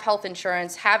who have health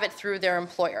insurance have it through their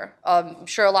employer. I'm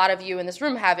sure a lot of you in this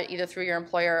room have it either through your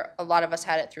employer. A lot of us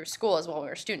had it through school as well when we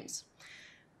were students.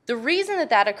 The reason that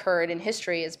that occurred in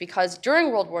history is because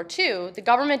during World War II, the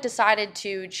government decided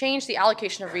to change the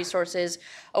allocation of resources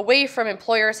away from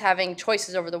employers having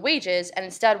choices over the wages and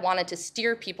instead wanted to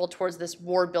steer people towards this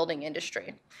war-building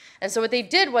industry. And so what they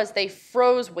did was they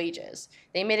froze wages.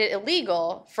 They made it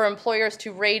illegal for employers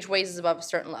to raise wages above a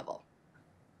certain level.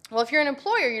 Well, if you're an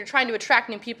employer, you're trying to attract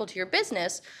new people to your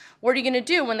business, what are you going to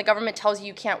do when the government tells you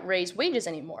you can't raise wages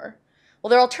anymore? Well,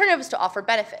 their alternative is to offer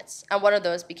benefits, and one of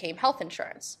those became health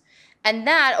insurance. And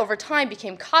that, over time,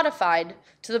 became codified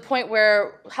to the point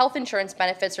where health insurance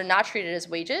benefits are not treated as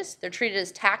wages. They're treated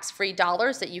as tax-free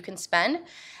dollars that you can spend,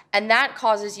 and that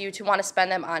causes you to want to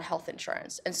spend them on health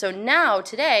insurance. And so now,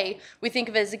 today, we think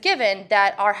of it as a given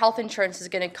that our health insurance is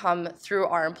going to come through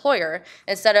our employer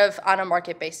instead of on a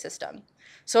market-based system.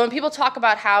 So when people talk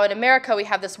about how in America we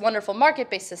have this wonderful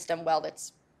market-based system, well,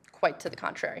 that's quite to the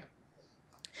contrary.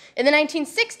 In the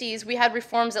 1960s, we had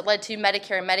reforms that led to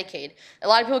Medicare and Medicaid. A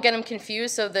lot of people get them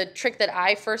confused, so the trick that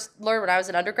I first learned when I was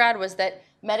an undergrad was that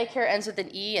Medicare ends with an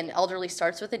E and elderly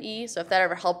starts with an E, so if that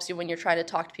ever helps you when you're trying to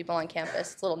talk to people on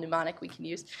campus, it's a little mnemonic we can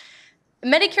use.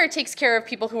 Medicare takes care of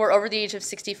people who are over the age of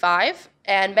 65,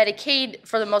 and Medicaid,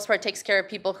 for the most part, takes care of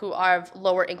people who have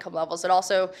lower income levels. It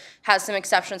also has some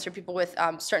exceptions for people with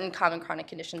certain common chronic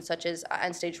conditions, such as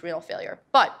end-stage renal failure.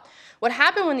 But what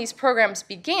happened when these programs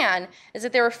began is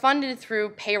that they were funded through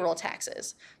payroll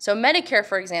taxes. So Medicare,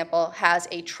 for example, has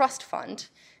a trust fund,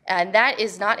 and that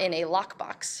is not in a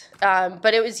lockbox.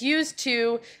 But it was used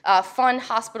to fund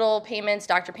hospital payments,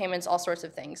 doctor payments, all sorts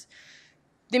of things.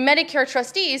 The Medicare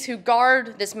trustees who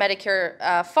guard this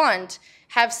Medicare fund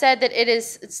have said that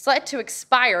it's set to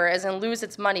expire, as in lose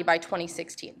its money, by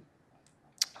 2016.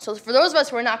 So for those of us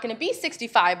who are not going to be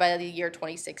 65 by the year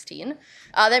 2016,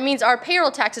 that means our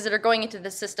payroll taxes that are going into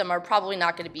the system are probably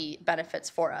not going to be benefits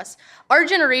for us. Our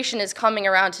generation is coming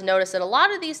around to notice that a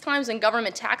lot of these times when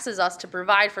government taxes us to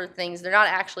provide for things, they're not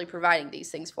actually providing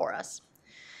these things for us.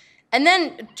 And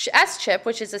then SCHIP,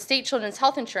 which is a state children's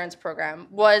health insurance program,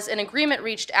 was an agreement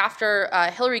reached after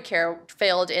Hillary Care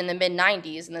failed in the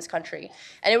mid-90s in this country.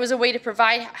 And it was a way to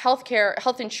provide health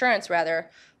insurance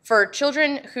for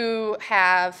children who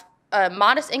have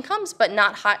modest incomes but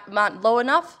not low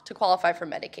enough to qualify for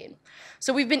Medicaid.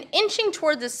 So we've been inching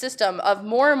toward this system of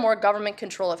more and more government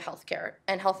control of healthcare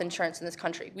and health insurance in this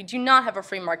country. We do not have a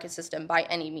free market system by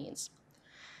any means.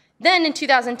 Then in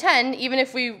 2010, even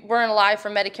if we weren't alive for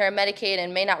Medicare and Medicaid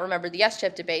and may not remember the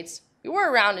SCHIP debates, we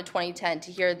were around in 2010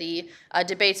 to hear the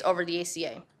debates over the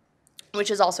ACA,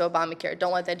 which is also Obamacare.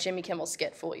 Don't let that Jimmy Kimmel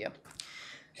skit fool you.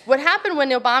 What happened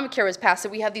when Obamacare was passed,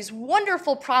 that we have these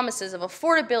wonderful promises of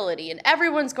affordability and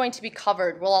everyone's going to be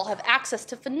covered, we'll all have access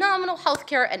to phenomenal health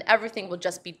care and everything will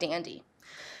just be dandy.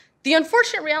 The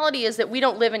unfortunate reality is that we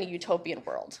don't live in a utopian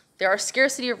world. There are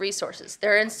scarcity of resources,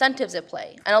 there are incentives at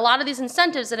play, and a lot of these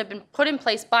incentives that have been put in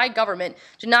place by government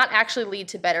do not actually lead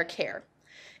to better care.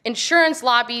 Insurance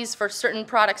lobbies for certain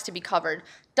products to be covered,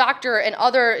 doctor and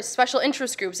other special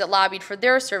interest groups that lobbied for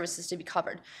their services to be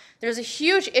covered. There's a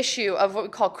huge issue of what we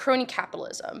call crony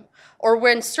capitalism, or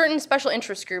when certain special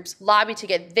interest groups lobby to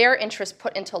get their interests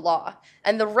put into law,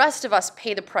 and the rest of us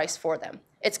pay the price for them.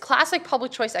 It's classic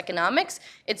public choice economics.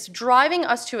 It's driving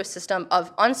us to a system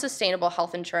of unsustainable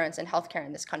health insurance and healthcare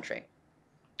in this country.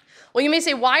 Well, you may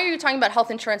say, why are you talking about health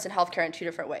insurance and healthcare in two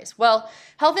different ways? Well,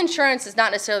 health insurance is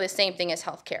not necessarily the same thing as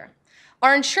healthcare.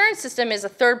 Our insurance system is a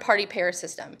third-party payer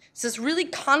system. It's this really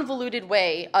convoluted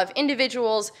way of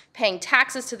individuals paying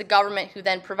taxes to the government who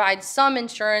then provides some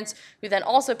insurance, who then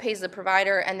also pays the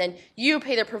provider, and then you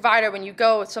pay the provider when you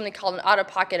go with something called an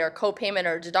out-of-pocket or a co-payment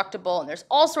or a deductible, and there's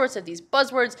all sorts of these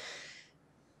buzzwords.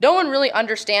 No one really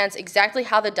understands exactly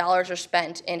how the dollars are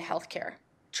spent in healthcare.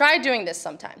 Try doing this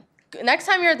sometime. Next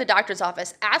time you're at the doctor's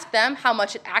office, ask them how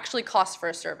much it actually costs for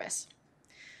a service.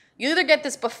 You either get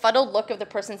this befuddled look of the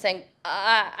person saying,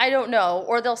 I don't know,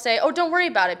 or they'll say, oh, don't worry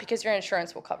about it because your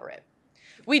insurance will cover it.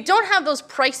 We don't have those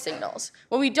price signals.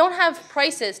 When we don't have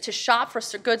prices to shop for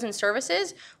goods and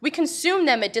services, we consume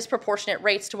them at disproportionate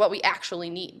rates to what we actually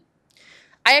need.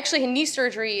 I actually had knee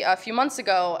surgery a few months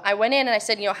ago. I went in and I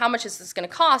said, how much is this going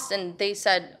to cost? And they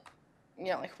said,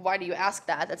 why do you ask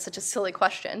that? That's such a silly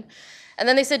question. And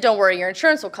then they said, don't worry, your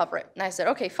insurance will cover it. And I said,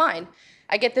 okay, fine.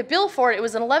 I get the bill for it. It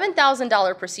was an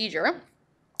 $11,000 procedure.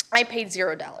 I paid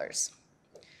 $0.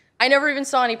 I never even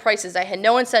saw any prices. I had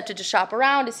no incentive to shop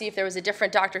around to see if there was a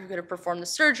different doctor who could have performed the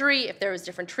surgery, if there was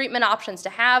different treatment options to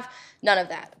have. None of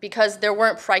that, because there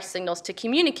weren't price signals to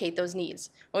communicate those needs.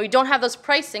 When we don't have those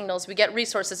price signals, we get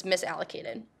resources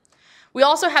misallocated. We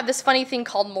also have this funny thing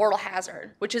called moral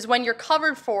hazard, which is when you're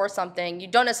covered for something, you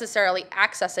don't necessarily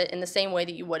access it in the same way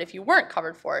that you would if you weren't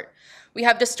covered for it. We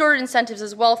have distorted incentives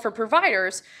as well for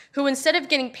providers who, instead of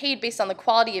getting paid based on the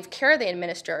quality of care they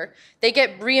administer, they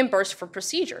get reimbursed for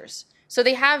procedures. So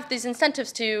they have these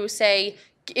incentives to, say,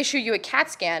 issue you a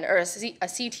CAT scan or a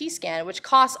CT scan, which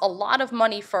costs a lot of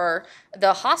money for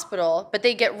the hospital, but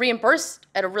they get reimbursed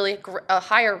at a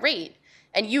higher rate.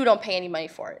 And you don't pay any money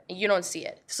for it, and you don't see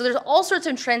it. So there's all sorts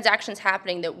of transactions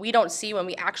happening that we don't see when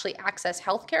we actually access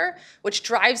healthcare, which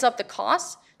drives up the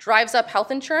costs, drives up health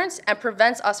insurance, and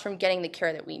prevents us from getting the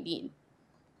care that we need.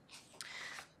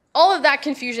 All of that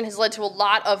confusion has led to a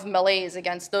lot of malaise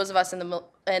against those of us in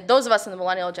the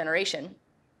millennial generation.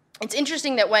 It's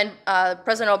interesting that when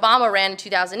President Obama ran in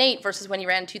 2008 versus when he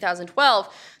ran in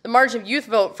 2012, the margin of youth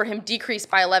vote for him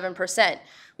decreased by 11%.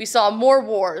 We saw more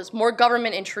wars, more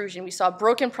government intrusion. We saw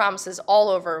broken promises all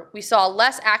over. We saw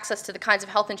less access to the kinds of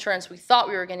health insurance we thought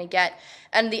we were going to get.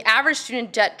 And the average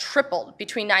student debt tripled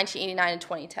between 1989 and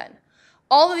 2010.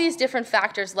 All of these different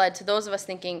factors led to those of us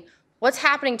thinking, what's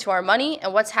happening to our money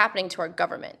and what's happening to our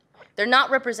government? They're not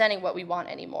representing what we want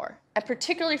anymore. And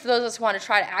particularly for those of us who want to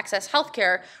try to access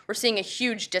healthcare, we're seeing a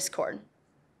huge discord.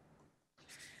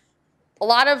 A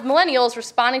lot of millennials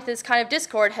responding to this kind of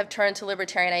discord have turned to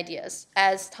libertarian ideas.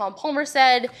 As Tom Palmer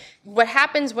said, what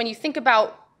happens when you think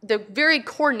about the very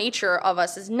core nature of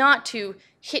us is not to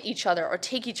hit each other or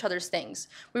take each other's things.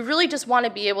 We really just want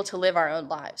to be able to live our own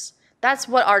lives. That's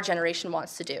what our generation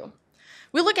wants to do.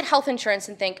 We look at health insurance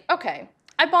and think, okay,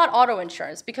 I bought auto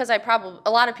insurance because a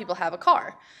lot of people have a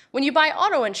car. When you buy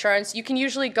auto insurance, you can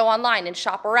usually go online and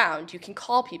shop around. You can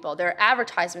call people. There are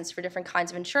advertisements for different kinds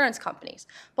of insurance companies.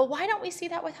 But why don't we see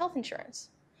that with health insurance?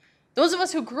 Those of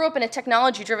us who grew up in a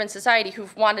technology-driven society who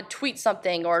want to tweet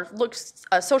something or look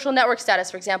a social network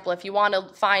status, for example, if you want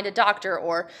to find a doctor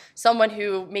or someone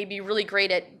who may be really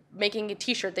great at making a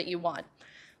t-shirt that you want.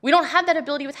 We don't have that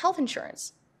ability with health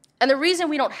insurance. And the reason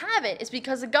we don't have it is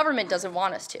because the government doesn't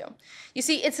want us to. You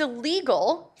see, it's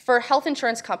illegal for health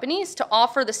insurance companies to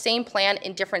offer the same plan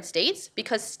in different states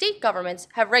because state governments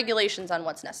have regulations on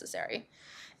what's necessary.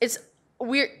 It's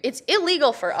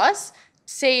illegal for us,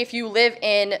 say if you live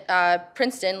in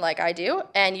Princeton like I do,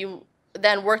 and you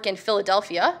then work in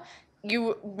Philadelphia,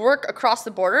 you work across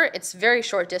the border, it's very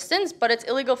short distance, but it's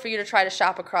illegal for you to try to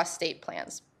shop across state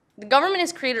plans. The government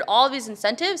has created all of these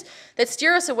incentives that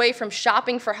steer us away from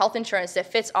shopping for health insurance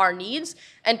that fits our needs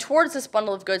and towards this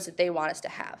bundle of goods that they want us to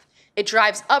have. It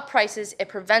drives up prices, it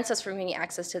prevents us from getting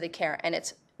access to the care, and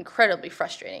it's incredibly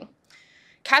frustrating.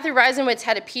 Kathy Reisenwitz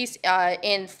had a piece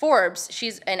in Forbes.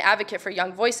 She's an advocate for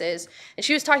young voices, and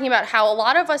she was talking about how a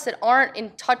lot of us that aren't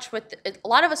in touch with, a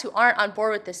lot of us who aren't on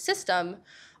board with this system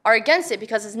are against it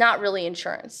because it's not really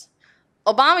insurance.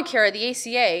 Obamacare, the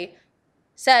ACA,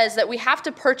 says that we have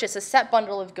to purchase a set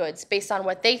bundle of goods based on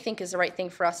what they think is the right thing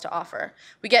for us to offer.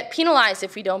 We get penalized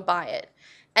if we don't buy it.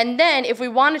 And then if we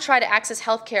want to try to access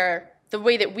healthcare the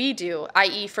way that we do,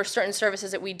 i.e. for certain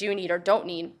services that we do need or don't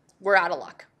need, we're out of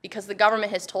luck because the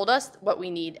government has told us what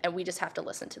we need and we just have to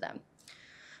listen to them.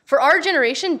 For our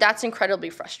generation, that's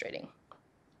incredibly frustrating.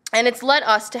 And it's led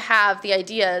us to have the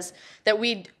ideas that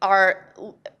we are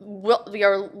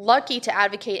lucky to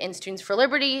advocate in Students for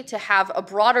Liberty, to have a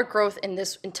broader growth in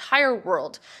this entire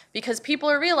world, because people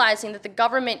are realizing that the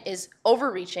government is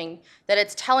overreaching, that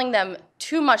it's telling them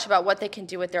too much about what they can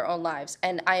do with their own lives.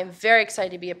 And I am very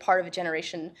excited to be a part of a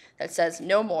generation that says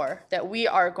no more, that we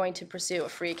are going to pursue a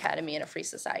free academy and a free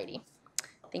society.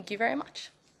 Thank you very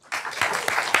much.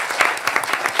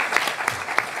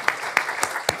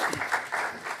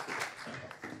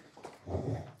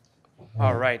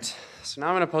 All right, so now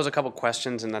I'm going to pose a couple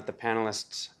questions and let the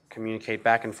panelists communicate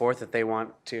back and forth if they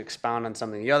want to expound on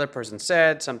something the other person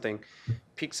said,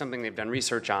 pique something they've done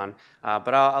research on.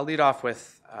 But I'll lead off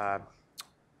with a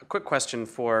quick question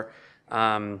for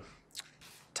Tom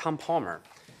Palmer.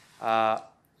 I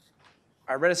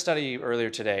read a study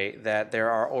earlier today that there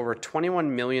are over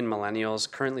 21 million millennials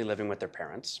currently living with their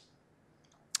parents.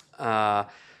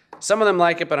 Some of them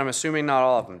like it, but I'm assuming not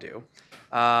all of them do.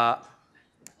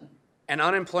 And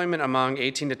unemployment among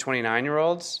 18 to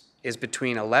 29-year-olds is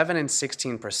between 11 and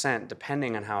 16%,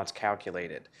 depending on how it's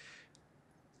calculated.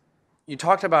 You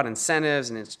talked about incentives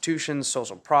and institutions,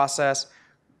 social process.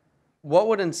 What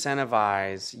would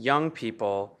incentivize young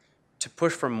people to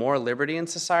push for more liberty in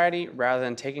society rather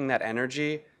than taking that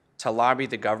energy to lobby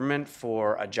the government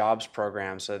for a jobs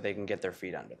program so that they can get their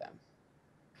feet under them?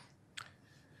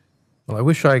 Well, I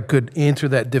wish I could answer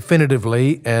that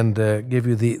definitively and give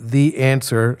you the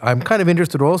answer. I'm kind of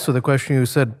interested also, the question you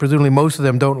said, presumably most of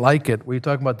them don't like it. Were you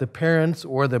talking about the parents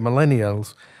or the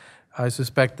millennials? I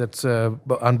suspect that's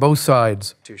on both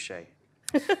sides. Touché.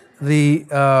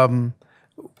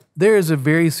 There is a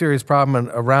very serious problem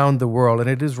around the world, and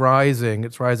it is rising.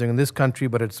 It's rising in this country,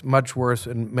 but it's much worse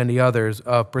in many others,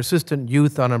 of persistent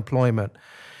youth unemployment.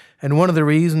 And one of the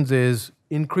reasons is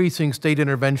increasing state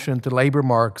intervention into labor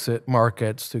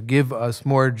markets to give us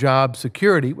more job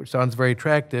security, which sounds very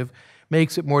attractive,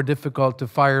 makes it more difficult to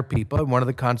fire people. And one of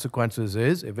the consequences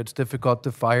is, if it's difficult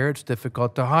to fire, it's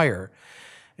difficult to hire.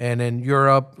 And in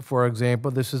Europe, for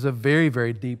example, this is a very,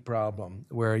 very deep problem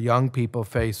where young people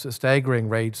face staggering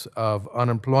rates of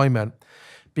unemployment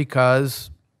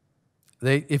because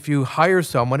if you hire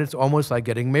someone, it's almost like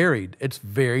getting married. It's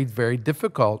very, very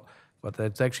difficult. But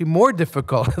it's actually more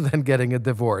difficult than getting a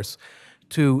divorce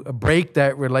to break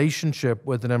that relationship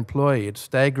with an employee. It's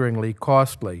staggeringly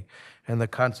costly, and the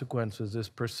consequences is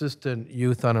persistent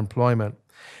youth unemployment.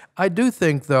 I do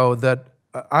think, though, that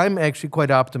I'm actually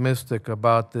quite optimistic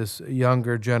about this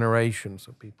younger generation,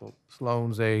 so people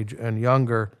Sloan's age and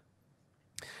younger.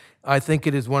 I think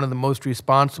it is one of the most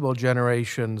responsible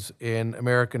generations in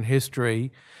American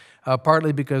history,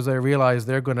 partly because I realize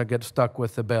they're going to get stuck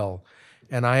with the bill.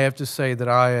 And I have to say that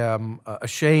I am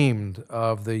ashamed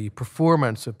of the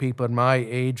performance of people in my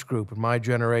age group, in my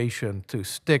generation, to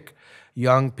stick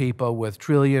young people with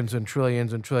trillions and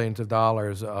trillions and trillions of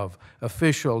dollars of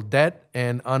official debt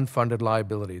and unfunded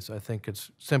liabilities. I think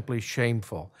it's simply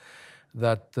shameful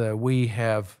that we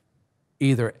have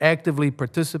either actively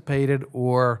participated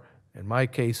or, in my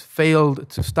case, failed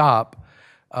to stop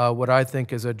what I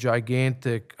think is a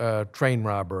gigantic train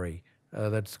robbery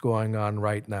that's going on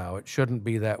right now. It shouldn't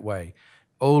be that way.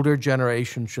 Older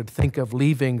generations should think of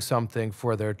leaving something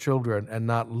for their children and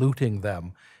not looting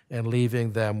them and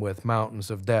leaving them with mountains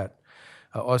of debt.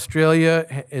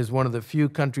 Australia is one of the few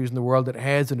countries in the world that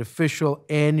has an official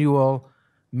annual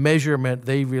measurement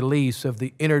they release of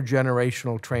the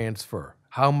intergenerational transfer,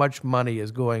 how much money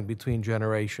is going between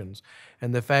generations.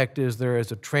 And the fact is there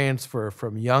is a transfer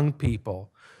from young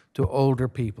people to older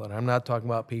people. And I'm not talking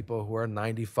about people who are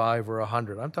 95 or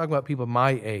 100. I'm talking about people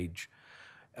my age.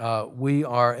 We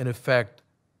are, in effect,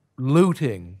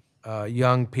 looting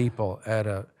young people at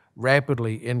a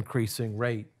rapidly increasing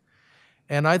rate.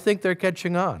 And I think they're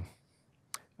catching on,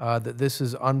 that this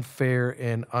is unfair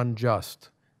and unjust.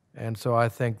 And so I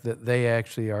think that they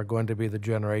actually are going to be the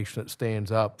generation that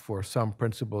stands up for some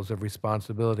principles of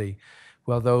responsibility,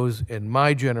 while those in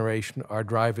my generation are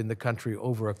driving the country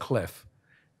over a cliff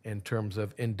in terms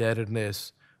of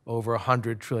indebtedness, over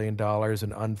 $100 trillion in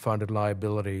unfunded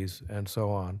liabilities, and so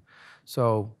on.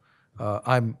 So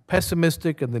I'm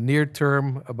pessimistic in the near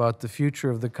term about the future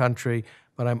of the country,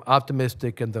 but I'm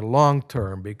optimistic in the long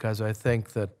term because I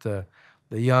think that the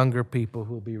younger people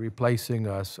who will be replacing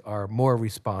us are more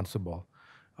responsible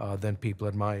than people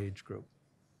in my age group.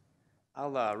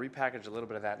 I'll repackage a little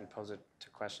bit of that and pose it to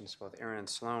questions to both Aaron and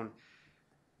Sloan.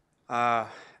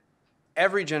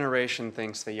 Every generation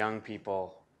thinks the young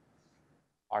people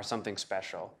are something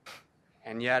special.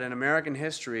 And yet in American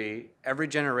history, every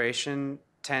generation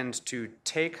tends to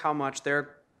take how much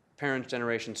their parents'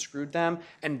 generation screwed them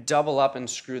and double up and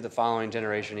screw the following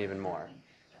generation even more.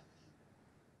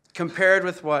 Compared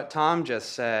with what Tom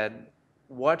just said,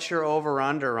 what's your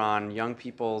over-under on young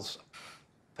people's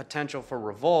potential for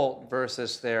revolt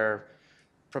versus their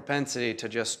propensity to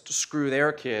just screw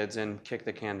their kids and kick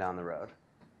the can down the road?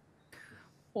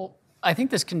 Well, I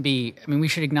think this can be, I mean, we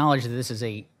should acknowledge that this is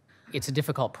it's a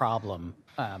difficult problem.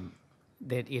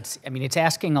 It's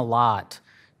asking a lot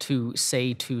to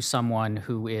say to someone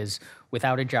who is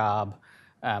without a job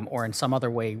or in some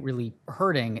other way really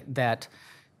hurting that,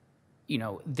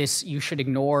 you should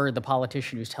ignore the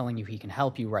politician who's telling you he can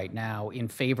help you right now in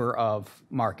favor of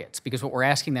markets. Because what we're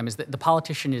asking them is that the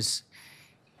politician is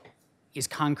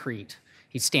concrete.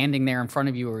 He's standing there in front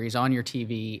of you or he's on your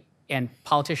TV. And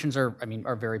politicians are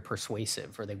very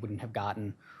persuasive, or they wouldn't have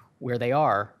gotten where they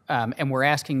are. And we're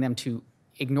asking them to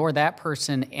ignore that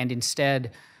person and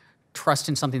instead trust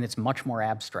in something that's much more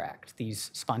abstract, these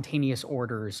spontaneous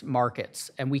orders,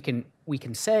 markets. And we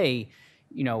can say,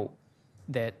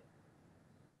 that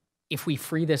if we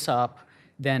free this up,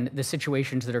 then the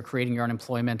situations that are creating your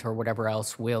unemployment or whatever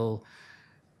else will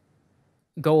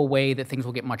go away, that things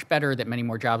will get much better, that many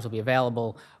more jobs will be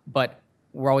available. But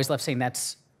we're always left saying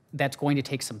that's going to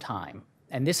take some time.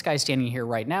 And this guy's standing here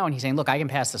right now and he's saying, look, I can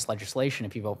pass this legislation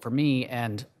if you vote for me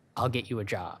and I'll get you a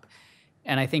job.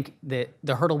 And I think that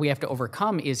the hurdle we have to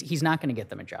overcome is he's not going to get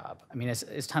them a job. I mean,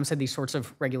 as Tom said, these sorts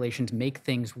of regulations make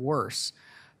things worse,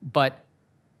 but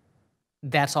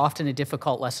that's often a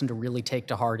difficult lesson to really take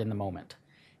to heart in the moment.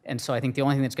 And so I think the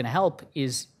only thing that's going to help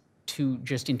is to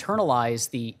just internalize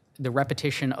the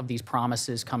repetition of these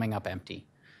promises coming up empty,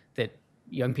 that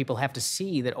young people have to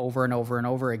see that over and over and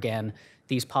over again,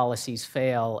 these policies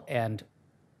fail, and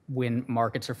when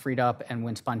markets are freed up and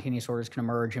when spontaneous orders can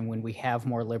emerge and when we have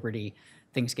more liberty,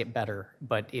 things get better.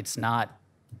 But it's not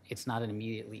an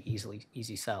immediately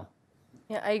easy sell.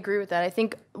 Yeah, I agree with that. I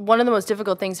think one of the most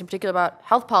difficult things in particular about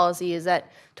health policy is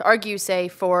that to argue, say,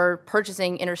 for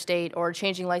purchasing interstate or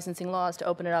changing licensing laws to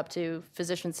open it up to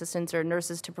physician assistants or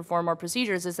nurses to perform more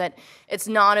procedures is that it's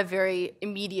not a very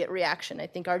immediate reaction. I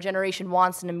think our generation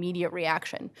wants an immediate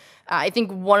reaction. I think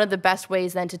one of the best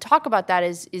ways then to talk about that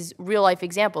is real life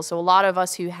examples. So a lot of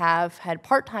us who have had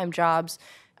part-time jobs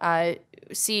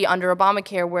see under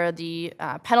Obamacare where the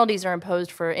penalties are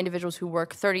imposed for individuals who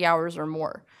work 30 hours or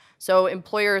more. So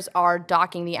employers are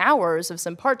docking the hours of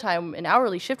some part-time and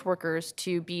hourly shift workers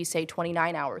to be, say,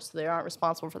 29 hours, so they aren't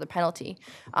responsible for the penalty.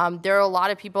 There are a lot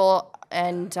of people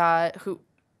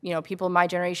people in my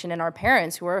generation and our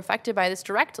parents who are affected by this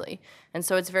directly. And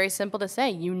so it's very simple to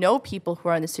say, people who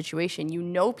are in this situation,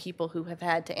 people who have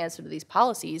had to answer to these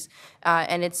policies,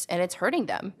 and it's hurting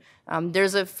them.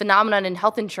 There's a phenomenon in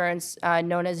health insurance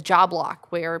known as job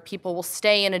lock, where people will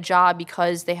stay in a job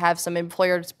because they have some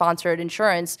employer-sponsored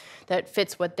insurance that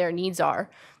fits what their needs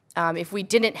are. If we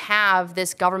didn't have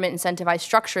this government incentivized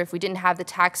structure, if we didn't have the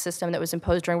tax system that was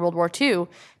imposed during World War II,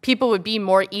 people would be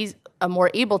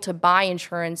more able to buy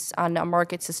insurance on a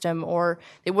market system, or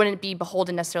they wouldn't be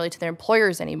beholden necessarily to their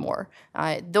employers anymore.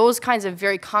 Those kinds of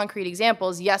very concrete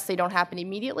examples, yes, they don't happen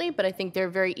immediately, but I think they're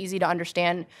very easy to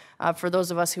understand for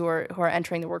those of us who are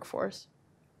entering the workforce.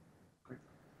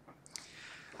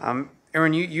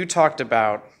 Aaron, you talked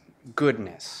about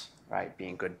goodness, right?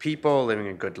 Being good people, living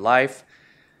a good life.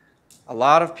 A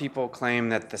lot of people claim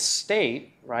that the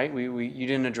state, right? You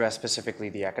didn't address specifically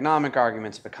the economic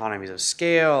arguments of economies of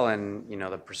scale and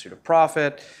the pursuit of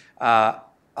profit. A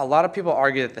lot of people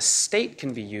argue that the state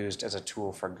can be used as a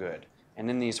tool for good. And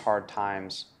in these hard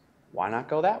times, why not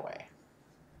go that way?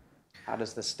 How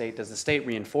does the state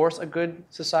reinforce a good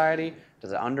society?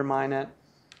 Does it undermine it?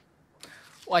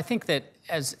 Well, I think that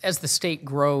as the state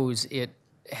grows, it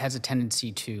has a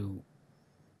tendency to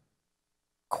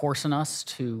coerce us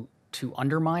to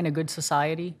undermine a good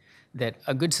society. That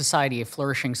a good society, a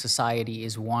flourishing society,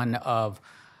 is one of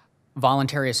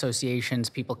voluntary associations,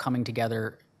 people coming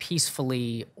together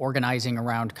peacefully, organizing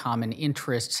around common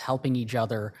interests, helping each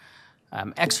other,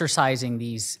 exercising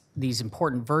these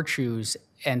important virtues,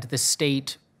 and the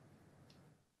state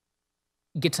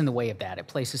gets in the way of that. It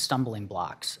places stumbling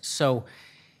blocks. So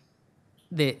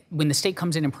when the state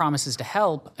comes in and promises to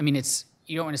help, I mean,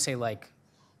 you don't want to say like,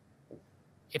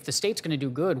 if the state's going to do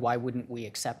good, why wouldn't we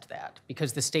accept that?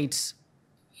 Because the state's,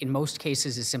 in most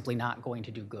cases, is simply not going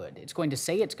to do good. It's going to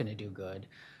say it's going to do good,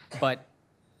 but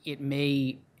it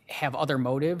may have other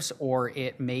motives, or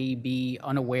it may be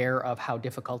unaware of how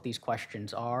difficult these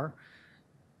questions are.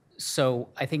 So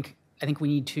I think we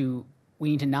need to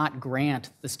not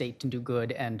grant the state to do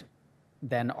good and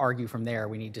then argue from there.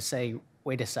 We need to say,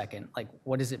 wait a second, like,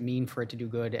 what does it mean for it to do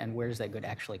good, and where does that good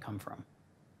actually come from?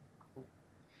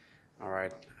 All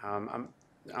right. I'm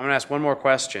going to ask one more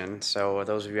question. So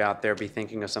those of you out there, be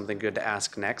thinking of something good to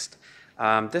ask next.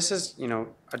 This is,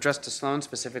 addressed to Sloan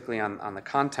specifically on the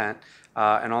content,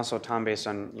 and also Tom, based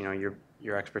on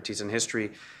your expertise in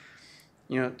history.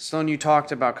 Sloan, you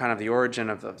talked about kind of the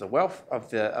origin of the wealth of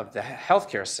the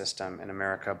healthcare system in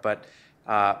America, but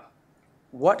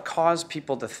what caused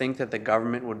people to think that the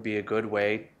government would be a good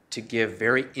way to give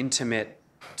very intimate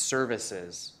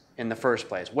services in the first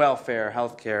place? Welfare,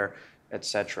 healthcare, et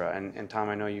cetera. And Tom,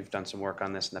 I know you've done some work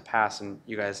on this in the past, and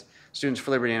you guys, Students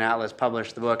for Liberty and Atlas,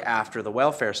 published the book after the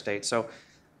welfare state. So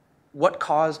what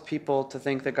caused people to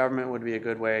think the government would be a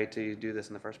good way to do this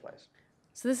in the first place?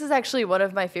 So this is actually one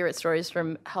of my favorite stories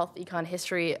from health econ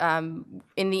history. In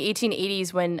the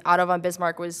 1880s, when Otto von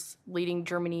Bismarck was leading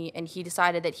Germany, and he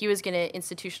decided that he was going to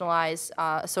institutionalize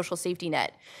a social safety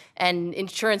net, and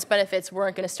insurance benefits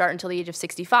weren't going to start until the age of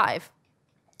 65.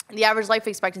 The average life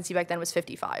expectancy back then was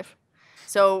 55.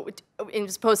 So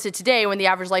as opposed to today, when the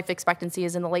average life expectancy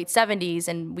is in the late 70s,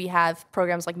 and we have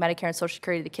programs like Medicare and Social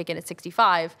Security that kick in at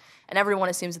 65, and everyone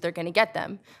assumes that they're going to get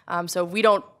them. So we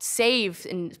don't save,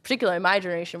 in particular in my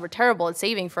generation, we're terrible at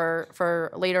saving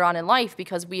for later on in life,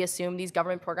 because we assume these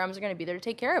government programs are going to be there to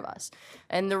take care of us.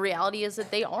 And the reality is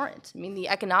that they aren't. I mean, the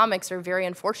economics are very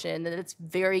unfortunate, and that it's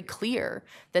very clear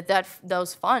that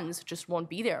those funds just won't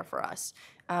be there for us.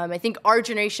 I think our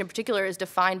generation in particular is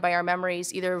defined by our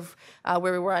memories, either of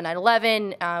where we were on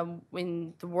 9/11,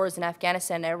 in the wars in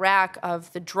Afghanistan and Iraq,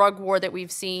 of the drug war that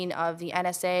we've seen, of the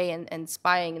NSA and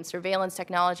spying and surveillance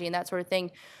technology and that sort of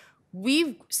thing.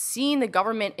 We've seen the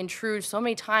government intrude so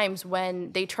many times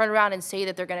when they turn around and say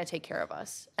that they're going to take care of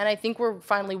us. And I think we're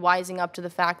finally wising up to the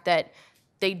fact that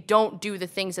they don't do the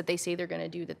things that they say they're going to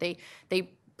do, that they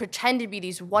pretend to be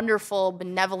these wonderful,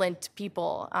 benevolent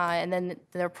people, and then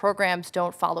their programs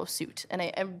don't follow suit. And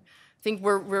I think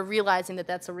we're realizing that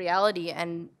that's a reality.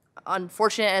 And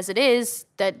unfortunate as it is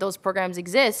that those programs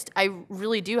exist, I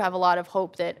really do have a lot of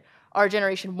hope that our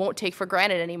generation won't take for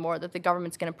granted anymore that the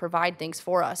government's going to provide things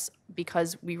for us,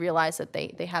 because we realize that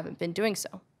they haven't been doing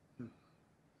so.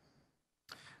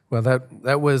 Well,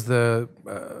 that was the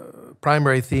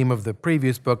primary theme of the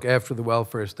previous book, After the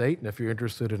Welfare State, and if you're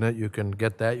interested in it, you can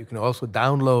get that. You can also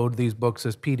download these books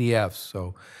as PDFs,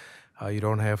 so you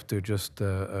don't have to just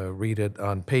read it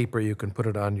on paper. You can put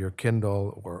it on your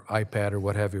Kindle or iPad or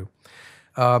what have you.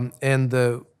 And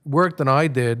the work that I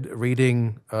did,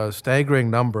 reading a staggering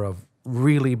number of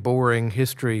really boring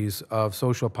histories of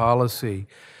social policy,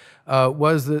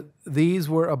 was that these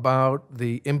were about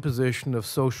the imposition of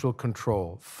social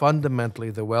control.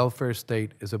 Fundamentally, the welfare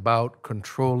state is about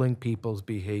controlling people's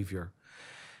behavior.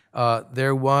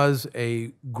 There was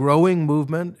a growing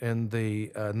movement in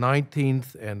the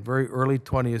 19th and very early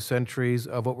 20th centuries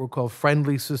of what were called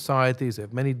friendly societies. They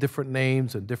have many different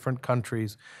names in different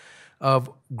countries, of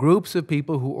groups of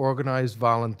people who organized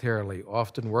voluntarily,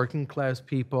 often working class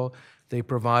people. They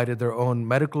provided their own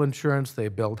medical insurance. They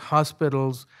built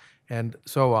hospitals and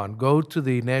so on. Go to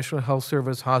the National Health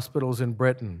Service hospitals in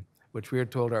Britain, which we are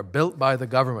told are built by the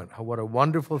government. What a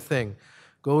wonderful thing.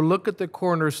 Go look at the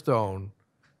cornerstone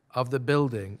of the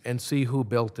building and see who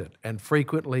built it. And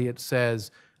frequently it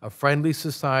says a friendly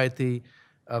society,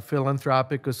 a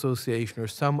philanthropic association, or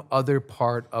some other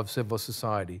part of civil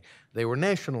society. They were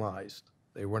nationalized.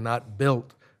 They were not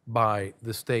built by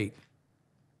the state.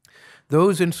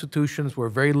 Those institutions were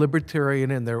very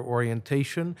libertarian in their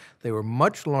orientation. They were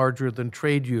much larger than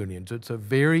trade unions. It's a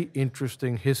very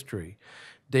interesting history.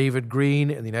 David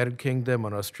Green in the United Kingdom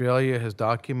and Australia has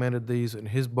documented these in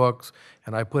his books,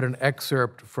 and I put an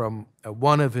excerpt from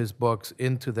one of his books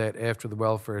into that After the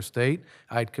Welfare State.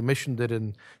 I'd commissioned it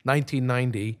in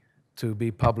 1990 to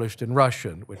be published in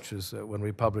Russian, which is when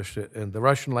we published it in the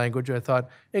Russian language. I thought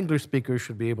English speakers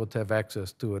should be able to have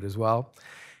access to it as well.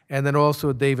 And then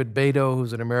also David Beto,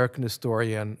 who's an American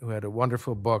historian, who had a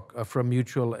wonderful book, From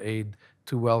Mutual Aid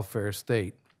to Welfare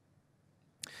State,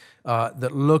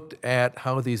 that looked at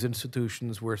how these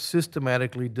institutions were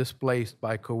systematically displaced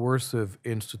by coercive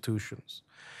institutions.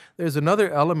 There's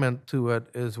another element to it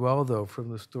as well, though, from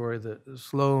the story that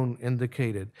Sloan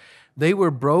indicated. They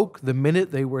were broke the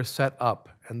minute they were set up,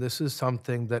 and this is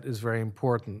something that is very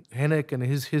important. Hennick, in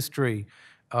his history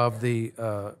of the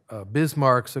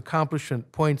Bismarck's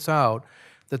accomplishment, points out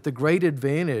that the great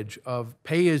advantage of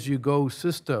pay-as-you-go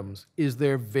systems is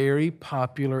they're very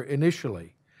popular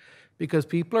initially, because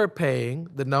people are paying,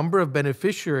 the number of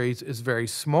beneficiaries is very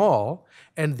small,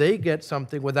 and they get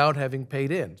something without having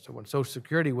paid in. So when Social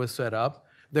Security was set up,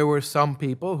 there were some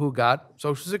people who got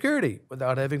Social Security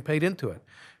without having paid into it.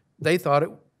 They thought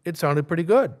it sounded pretty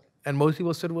good, and most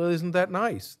people said, well, isn't that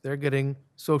nice? They're getting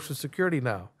Social Security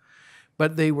now.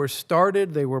 But they were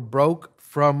broke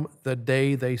from the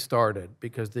day they started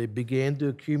because they began to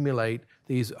accumulate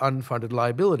these unfunded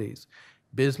liabilities.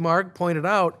 Bismarck pointed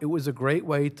out it was a great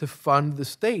way to fund the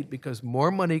state because more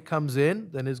money comes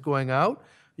in than is going out.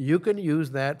 You can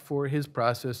use that for his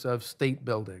process of state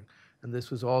building. And this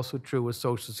was also true with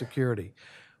Social Security.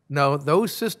 Now,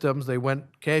 those systems, they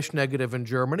went cash negative in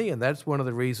Germany, and that's one of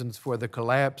the reasons for the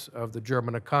collapse of the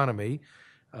German economy.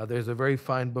 There's a very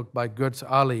fine book by Götz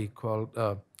Ali called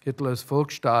Hitler's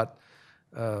Volksstaat.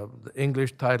 The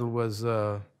English title was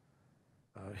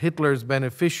Hitler's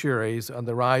Beneficiaries on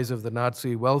the Rise of the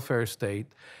Nazi Welfare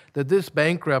State, that this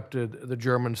bankrupted the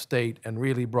German state and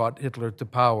really brought Hitler to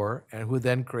power, and who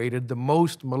then created the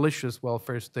most malicious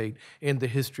welfare state in the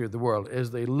history of the world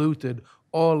as they looted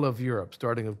all of Europe,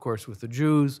 starting, of course, with the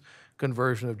Jews,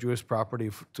 conversion of Jewish property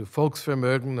to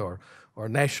Volksvermögen or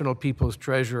National People's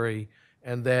Treasury,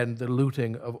 and then the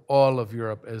looting of all of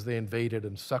Europe as they invaded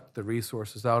and sucked the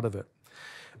resources out of it.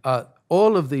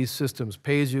 All of these systems,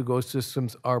 pay-as-you-go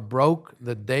systems, are broke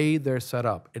the day they're set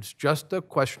up. It's just a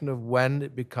question of when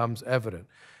it becomes evident.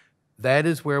 That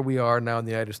is where we are now in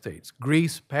the United States.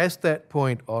 Greece passed that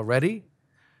point already.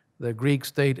 The Greek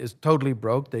state is totally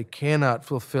broke. They cannot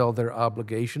fulfill their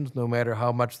obligations, no matter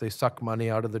how much they suck money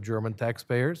out of the German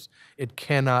taxpayers. It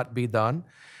cannot be done.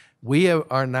 We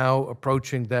are now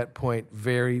approaching that point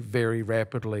very, very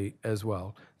rapidly as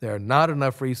well. There are not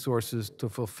enough resources to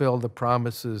fulfill the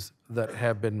promises that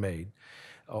have been made.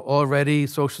 Already,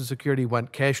 Social Security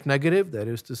went cash negative. That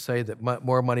is to say that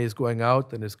more money is going out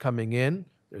than is coming in.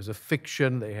 There's a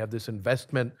fiction. They have this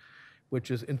investment, which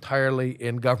is entirely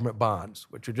in government bonds,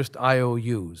 which are just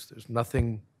IOUs. There's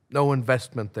nothing, no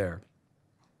investment there.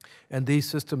 And these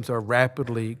systems are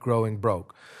rapidly growing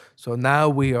broke. So now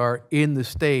we are in the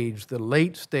stage, the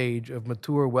late stage of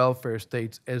mature welfare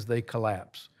states as they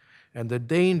collapse. And the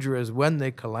danger is when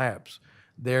they collapse,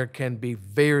 there can be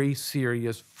very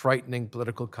serious, frightening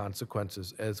political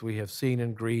consequences, as we have seen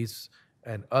in Greece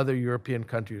and other European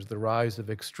countries, the rise of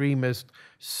extremist,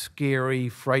 scary,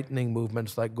 frightening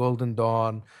movements like Golden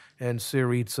Dawn and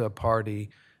Syriza Party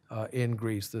in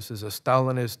Greece. This is a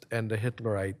Stalinist and a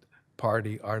Hitlerite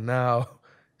party are now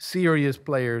serious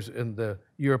players in the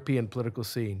European political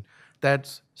scene.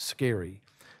 That's scary.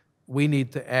 We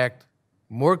need to act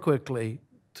more quickly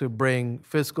to bring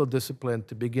fiscal discipline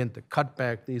to begin to cut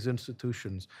back these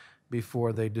institutions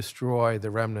before they destroy the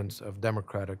remnants of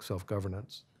democratic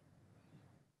self-governance.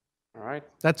 All right.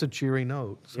 That's a cheery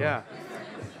note. So. Yeah.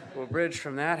 We'll bridge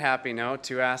from that happy note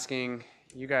to asking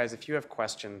you guys if you have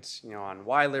questions, on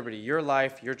why liberty, your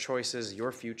life, your choices,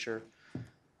 your future.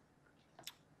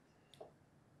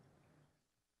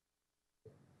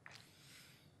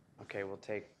 Okay, we'll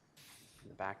take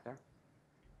the back there.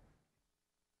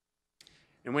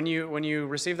 And when you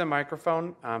receive the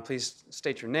microphone, please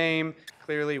state your name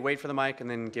clearly, wait for the mic, and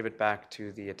then give it back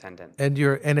to the attendant. And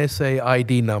your NSA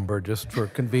ID number, just for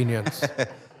convenience.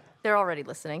 They're already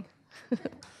listening.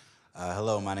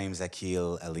 Hello, my name is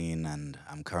Akil Aline, and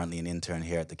I'm currently an intern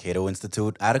here at the Cato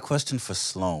Institute. I had a question for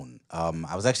Sloan.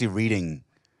 I was actually reading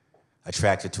a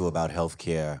tract or two about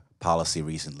healthcare policy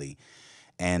recently,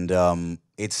 and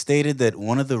it stated that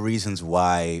one of the reasons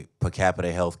why per capita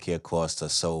healthcare costs are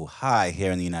so high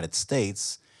here in the United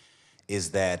States is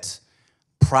that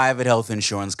private health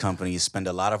insurance companies spend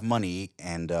a lot of money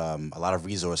and a lot of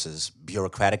resources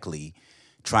bureaucratically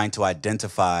trying to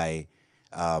identify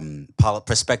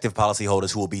prospective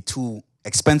policyholders who will be too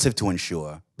expensive to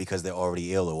insure because they're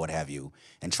already ill or what have you,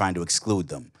 and trying to exclude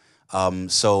them.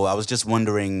 So I was just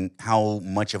wondering how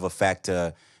much of a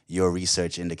factor your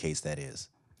research indicates that is.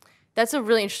 That's a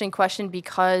really interesting question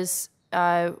because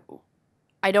I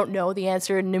don't know the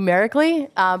answer numerically,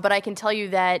 but I can tell you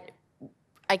that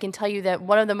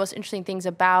one of the most interesting things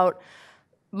about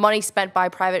money spent by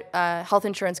private health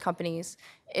insurance companies,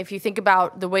 if you think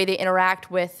about the way they interact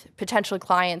with potential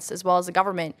clients as well as the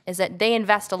government, is that they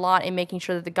invest a lot in making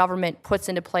sure that the government puts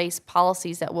into place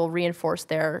policies that will reinforce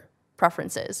their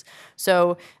preferences.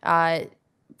 So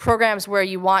programs where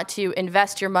you want to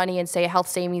invest your money in, say, a health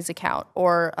savings account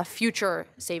or a future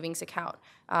savings account,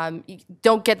 you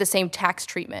don't get the same tax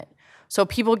treatment. So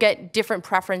people get different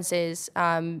preferences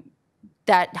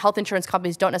that health insurance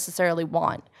companies don't necessarily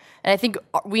want. And I think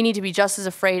we need to be just as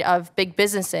afraid of big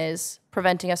businesses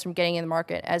preventing us from getting in the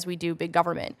market as we do big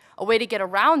government. A way to get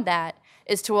around that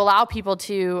is to allow people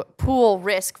to pool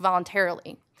risk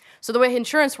voluntarily. So the way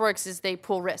insurance works is they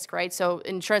pool risk, right? So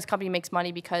an insurance company makes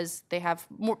money because they have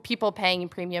more people paying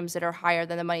premiums that are higher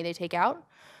than the money they take out.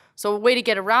 So a way to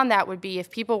get around that would be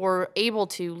if people were able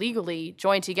to legally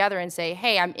join together and say,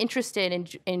 hey, I'm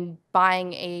interested in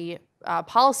buying a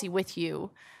policy with you.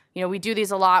 You know, we do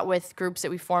these a lot with groups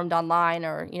that we formed online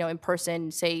or, you know, in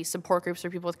person, say support groups for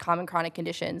people with common chronic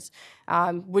conditions.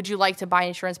 Would you like to buy an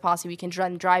insurance policy? We can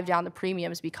drive down the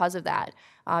premiums because of that.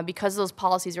 Because those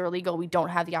policies are illegal, we don't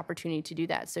have the opportunity to do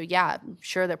that. So yeah, I'm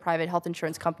sure that private health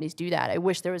insurance companies do that. I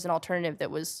wish there was an alternative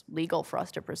that was legal for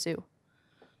us to pursue.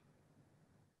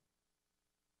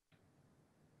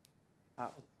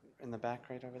 In the back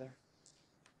right over there.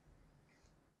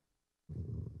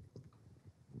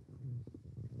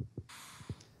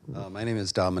 My name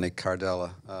is Dominic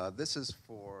Cardella. This is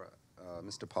for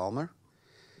Mr. Palmer.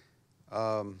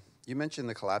 You mentioned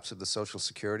the collapse of the Social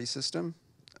Security system.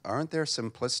 Aren't there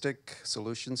simplistic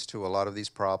solutions to a lot of these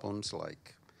problems,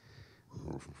 like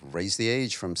raise the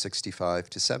age from 65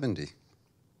 to 70?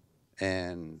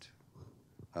 And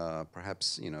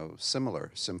perhaps, you know,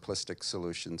 similar simplistic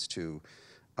solutions to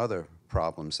other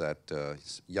problems that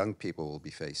young people will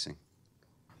be facing?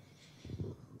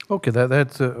 Okay,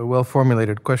 that's a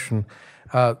well-formulated question.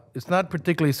 It's not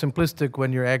particularly simplistic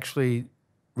when you're actually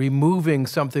removing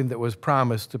something that was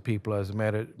promised to people as a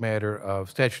matter of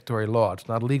statutory law. It's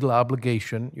not a legal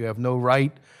obligation. You have no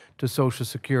right to Social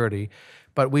Security,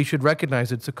 but we should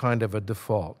recognize it's a kind of a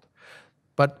default.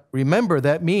 But remember,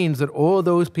 that means that all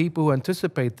those people who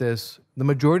anticipate this, the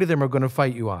majority of them are going to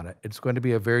fight you on it. It's going to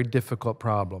be a very difficult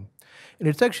problem. And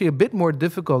it's actually a bit more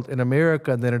difficult in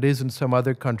America than it is in some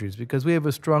other countries because we have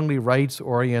a strongly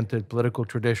rights-oriented political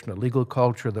tradition, a legal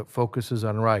culture that focuses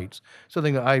on rights,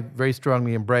 something that I very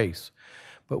strongly embrace.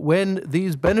 But when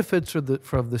these benefits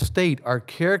from the state are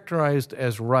characterized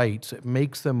as rights, it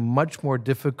makes them much more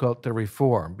difficult to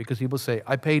reform because people say,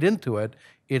 I paid into it,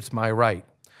 it's my right.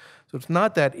 So it's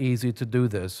not that easy to do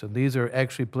this, and these are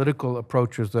actually political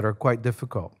approaches that are quite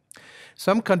difficult.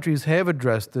 Some countries have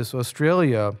addressed this.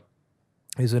 Australia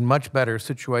is in much better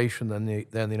situation than the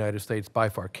United States by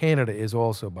far. Canada is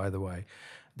also, by the way.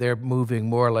 They're moving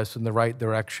more or less in the right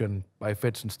direction by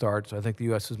fits and starts. I think the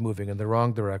U.S. is moving in the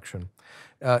wrong direction.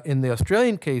 In the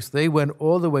Australian case, they went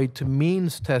all the way to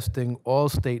means testing all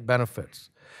state benefits.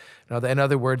 Now, in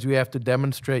other words, you have to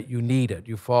demonstrate you need it.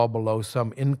 You fall below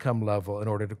some income level in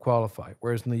order to qualify.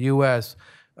 Whereas in the U.S.,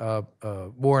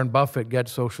 Warren Buffett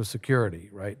gets Social Security,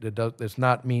 right? It's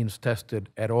not means tested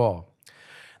at all.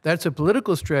 That's a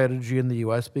political strategy in the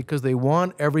U.S. because they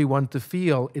want everyone to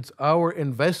feel it's our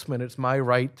investment, it's my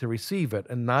right to receive it,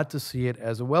 and not to see it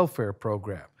as a welfare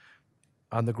program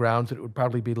on the grounds that it would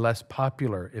probably be less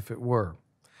popular if it were.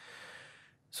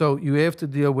 So you have to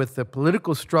deal with the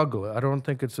political struggle. I don't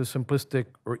think it's a simplistic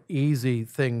or easy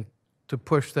thing to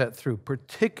push that through,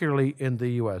 particularly in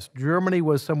the U.S. Germany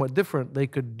was somewhat different. They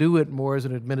could do it more as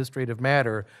an administrative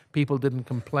matter. People didn't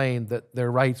complain that their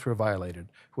rights were violated,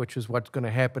 which is what's going to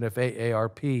happen if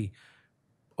AARP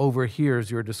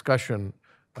overhears your discussion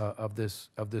of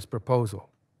this proposal.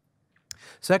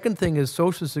 Second thing is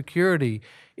Social Security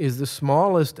is the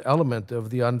smallest element of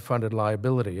the unfunded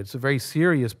liability. It's a very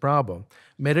serious problem.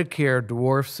 Medicare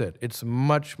dwarfs it. It's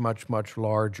much, much, much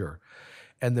larger.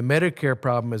 And the Medicare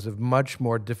problem is a much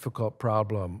more difficult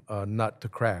problem nut to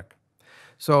crack.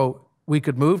 So we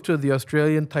could move to the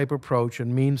Australian type approach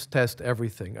and means test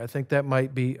everything. I think that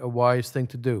might be a wise thing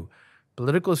to do.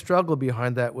 Political struggle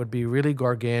behind that would be really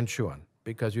gargantuan,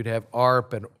 because you'd have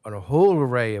ARP and a whole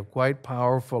array of quite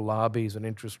powerful lobbies and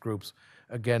interest groups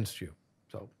against you.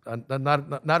 So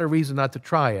not a reason not to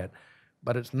try it,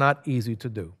 but it's not easy to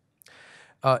do.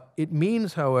 It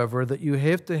means, however, that you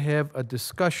have to have a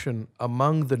discussion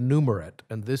among the numerate,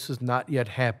 and this has not yet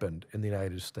happened in the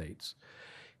United States.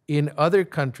 In other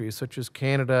countries, such as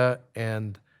Canada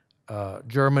and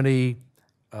Germany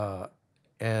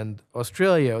and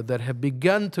Australia, that have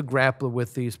begun to grapple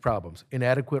with these problems,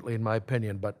 inadequately in my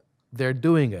opinion, but they're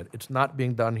doing it. It's not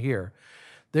being done here.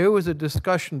 There was a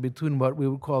discussion between what we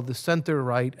would call the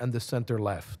center-right and the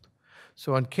center-left.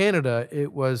 So in Canada,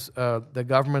 it was the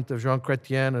government of Jean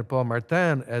Chrétien and Paul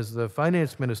Martin as the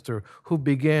finance minister who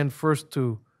began first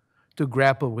to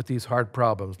grapple with these hard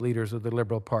problems, leaders of the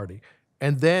Liberal Party.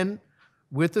 And then,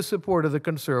 with the support of the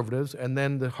Conservatives, and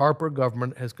then the Harper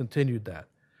government has continued that.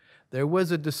 There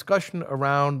was a discussion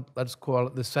around, let's call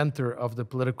it the center of the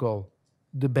political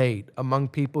debate among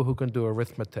people who can do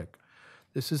arithmetic.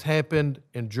 This has happened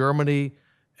in Germany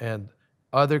and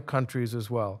other countries as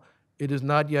well. It has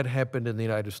not yet happened in the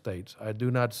United States. I do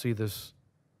not see this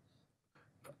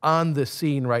on the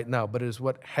scene right now, but it is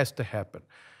what has to happen.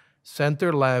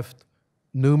 Center-left,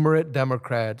 numerate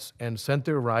Democrats, and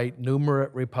center-right,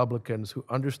 numerate Republicans who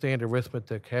understand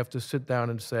arithmetic have to sit down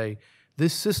and say,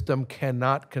 this system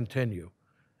cannot continue.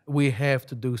 We have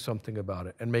to do something about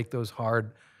it and make those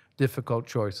hard, difficult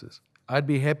choices. I'd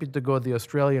be happy to go the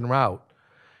Australian route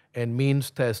and means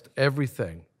test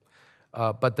everything,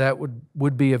 but that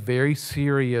would be a very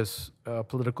serious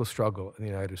political struggle in the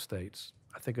United States.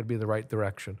 I think it'd be the right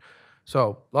direction.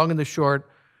 So, long and the short,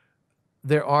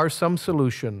 there are some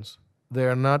solutions. They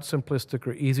are not simplistic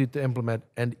or easy to implement,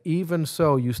 and even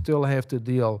so, you still have to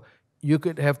deal. You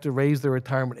could have to raise the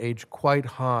retirement age quite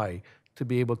high to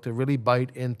be able to really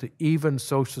bite into even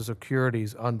Social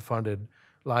Security's unfunded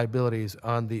liabilities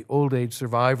on the old age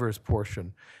survivors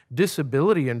portion.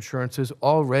 Disability insurance is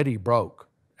already broke,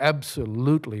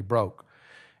 absolutely broke.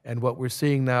 And what we're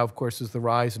seeing now, of course, is the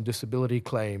rise in disability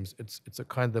claims. It's a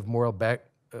kind of moral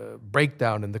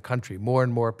breakdown in the country. More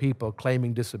and more people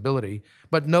claiming disability,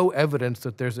 but no evidence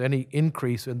that there's any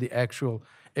increase in the actual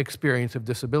experience of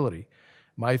disability.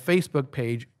 My Facebook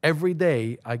page, every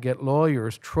day I get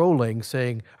lawyers trolling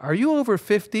saying, are you over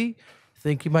 50?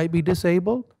 Think you might be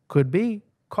disabled? Could be.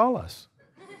 Call us,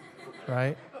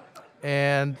 right?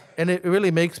 And it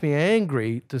really makes me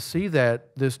angry to see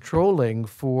that, this trolling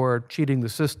for cheating the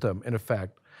system, in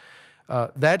effect.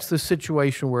 That's the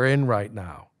situation we're in right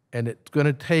now. And it's going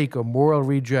to take a moral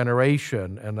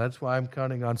regeneration, and that's why I'm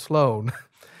counting on Sloan,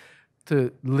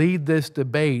 to lead this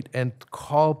debate and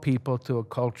call people to a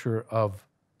culture of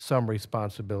some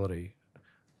responsibility.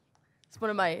 It's one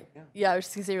of my, I was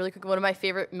just going to say really quick, one of my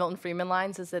favorite Milton Friedman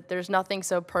lines is that there's nothing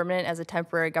so permanent as a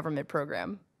temporary government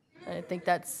program. And I think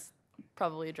that's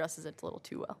probably addresses it a little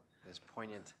too well. It's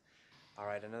poignant. All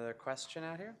right, another question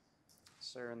out here.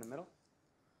 Sir in the middle.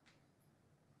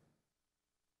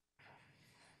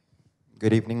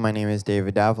 Good evening. My name is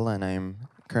David Davila, and I'm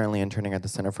currently interning at the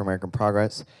Center for American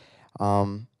Progress.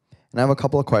 And I have a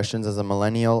couple of questions. As a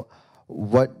millennial,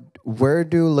 where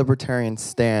do libertarians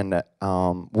stand?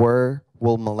 Where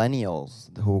will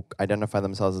millennials who identify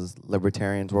themselves as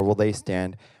libertarians, where will they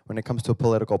stand when it comes to a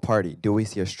political party? Do we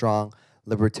see a strong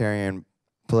libertarian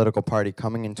political party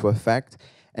coming into effect?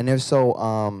 And if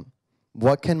so,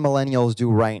 what can millennials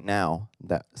do right now,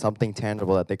 something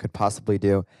tangible that they could possibly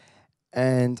do?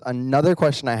 And another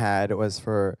question I had was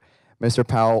for Mr.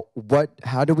 Powell.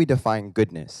 How do we define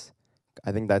goodness?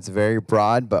 I think that's very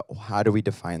broad, but how do we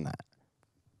define that?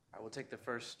 I will take the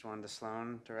first one to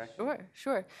Sloan directly.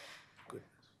 Sure.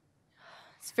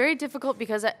 It's very difficult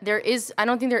because I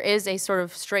don't think there is a sort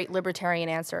of straight libertarian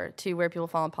answer to where people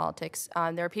fall in politics.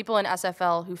 There are people in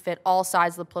SFL who fit all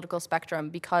sides of the political spectrum,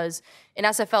 because in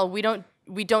SFL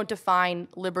we don't define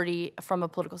liberty from a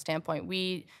political standpoint.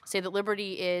 We say that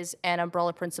liberty is an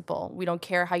umbrella principle. We don't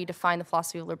care how you define the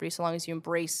philosophy of liberty so long as you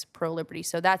embrace pro-liberty.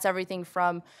 So that's everything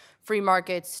from free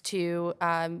markets to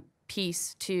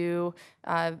peace to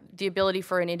the ability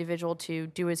for an individual to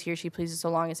do as he or she pleases so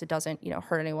long as it doesn't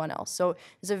hurt anyone else. So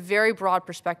it's a very broad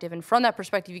perspective. And from that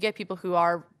perspective, you get people who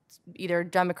are either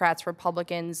Democrats,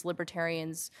 Republicans,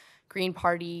 Libertarians, Green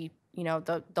Party,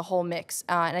 the whole mix.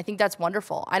 And I think that's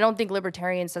wonderful. I don't think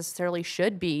libertarians necessarily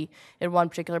should be in one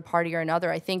particular party or another.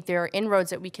 I think there are inroads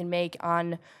that we can make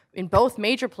in both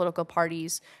major political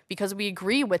parties because we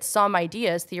agree with some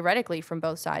ideas theoretically from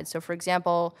both sides. So for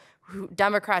example,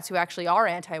 Democrats who actually are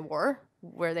anti-war,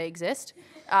 where they exist,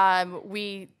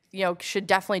 we should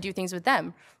definitely do things with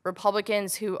them.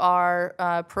 Republicans who are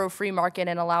pro-free market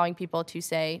and allowing people to,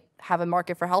 say, have a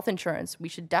market for health insurance, we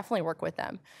should definitely work with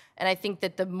them. And I think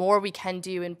that the more we can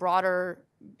do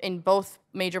in both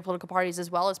major political parties, as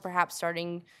well as perhaps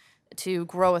starting to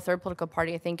grow a third political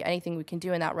party, I think anything we can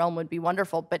do in that realm would be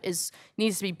wonderful, but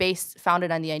needs to be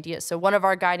founded on the ideas. So one of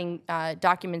our guiding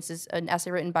documents is an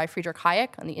essay written by Friedrich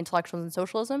Hayek on the intellectuals and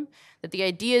socialism, that the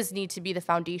ideas need to be the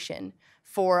foundation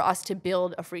for us to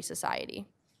build a free society.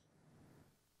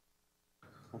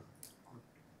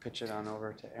 Pitch it on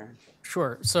over to Aaron.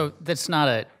 Sure. So that's not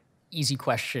an easy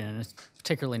question, and it's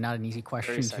particularly not an easy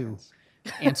question to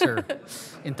answer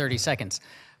in 30 seconds.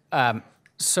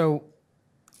 So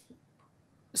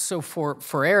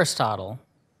for Aristotle,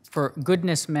 for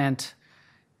goodness meant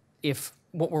if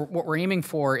what we're aiming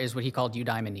for is what he called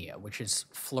eudaimonia, which is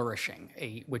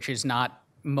flourishing, which is not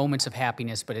moments of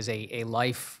happiness, but is a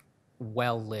life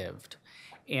well lived.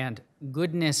 And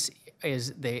goodness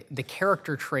is the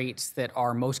character traits that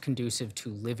are most conducive to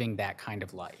living that kind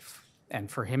of life. And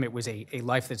for him, it was a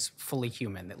life that's fully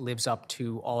human, that lives up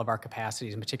to all of our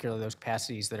capacities, and particularly those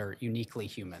capacities that are uniquely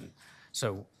human.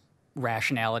 So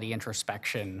rationality,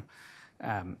 introspection,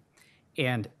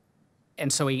 and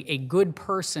so a good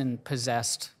person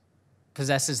possesses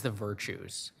the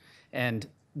virtues. And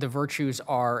the virtues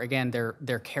are, again,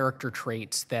 they're character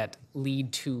traits that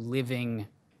lead to living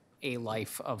a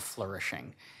life of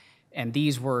flourishing. And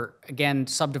these were, again,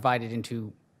 subdivided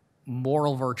into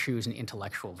moral virtues and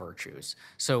intellectual virtues.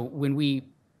 So when we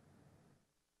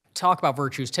talk about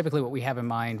virtues, typically what we have in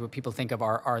mind, what people think of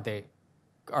are the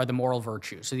moral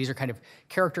virtues. So these are kind of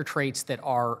character traits that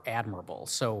are admirable.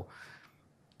 So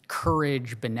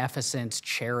courage, beneficence,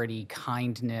 charity,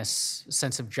 kindness,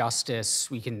 sense of justice.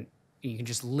 You can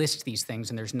just list these things,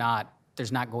 and there's not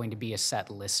going to be a set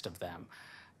list of them.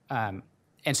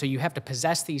 And so you have to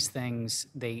possess these things.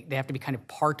 They have to be kind of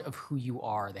part of who you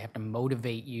are. They have to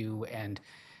motivate you and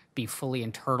be fully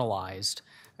internalized.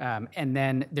 And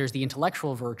then there's the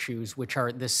intellectual virtues, which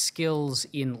are the skills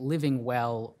in living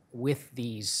well with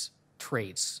these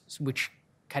traits, which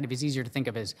kind of is easier to think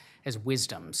of as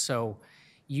wisdom. So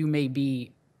you may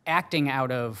be acting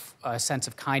out of a sense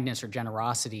of kindness or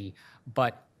generosity,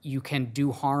 but you can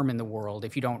do harm in the world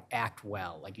if you don't act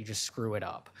well, like you just screw it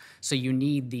up. So you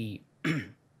need the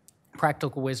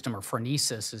practical wisdom, or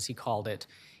phronesis, as he called it,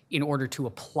 in order to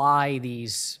apply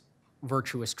these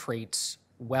virtuous traits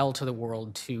well to the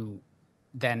world to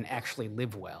then actually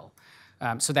live well.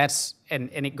 So that's,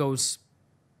 and it goes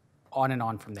on and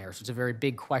on from there. So it's a very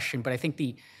big question, but I think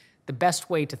the best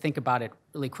way to think about it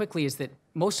really quickly is that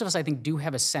most of us, I think, do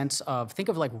have a sense of, think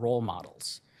of like role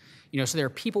models. So there are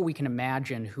people we can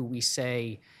imagine who we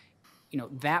say,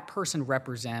 that person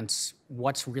represents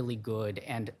what's really good,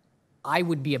 and I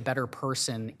would be a better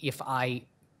person if I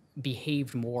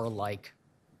behaved more like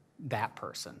that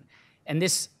person. And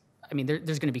this,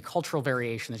 there's going to be cultural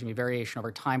variation, there's going to be variation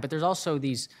over time, but there's also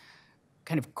these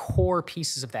kind of core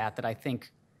pieces of that I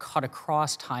think cut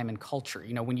across time and culture.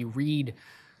 When you read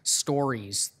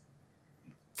stories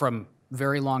from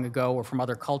very long ago or from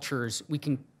other cultures,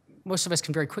 most of us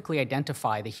can very quickly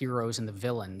identify the heroes and the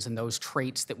villains and those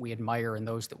traits that we admire and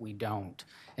those that we don't.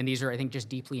 And these are, I think, just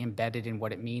deeply embedded in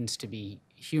what it means to be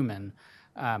human.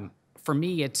 For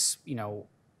me, it's,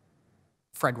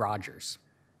 Fred Rogers.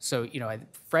 So,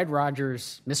 Fred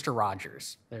Rogers, Mr.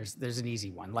 Rogers, there's an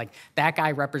easy one. Like, that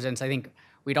guy represents, I think,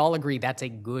 we'd all agree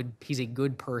he's a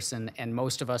good person, and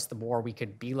most of us, the more we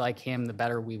could be like him, the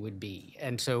better we would be.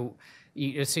 And so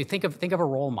you think of a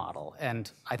role model, and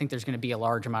I think there's going to be a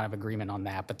large amount of agreement on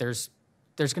that, but there's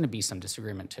going to be some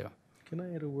disagreement too. Can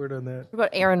I add a word on that? What about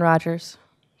Aaron Rodgers?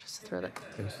 Just to throw that.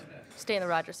 Yes. Stay in the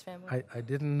Rodgers family. I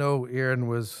didn't know Aaron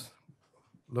was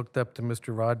looked up to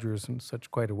Mr. Rogers in such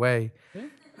quite a way.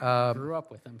 Yeah. Grew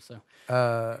up with him, so.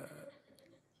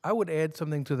 I would add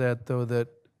something to that, though, that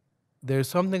there's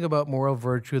something about moral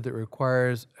virtue that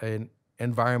requires an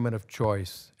environment of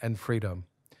choice and freedom.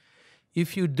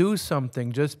 If you do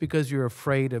something just because you're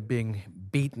afraid of being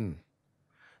beaten,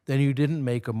 then you didn't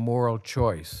make a moral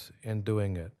choice in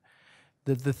doing it.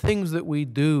 That the things that we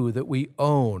do, that we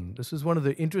own, this is one of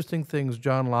the interesting things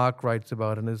John Locke writes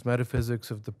about in his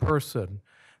Metaphysics of the Person,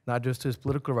 not just his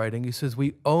political writing. He says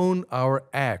we own our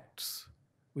acts.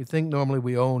 We think normally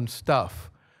we own stuff,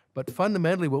 But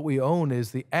fundamentally, what we own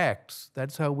is the acts.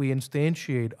 That's how we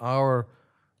instantiate our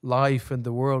life in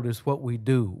the world, is what we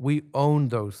do. We own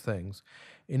those things.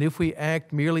 And if we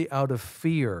act merely out of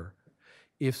fear,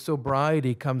 if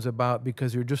sobriety comes about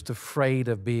because you're just afraid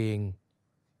of being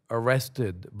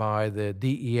arrested by the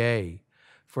DEA,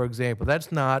 for example,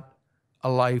 that's not a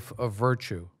life of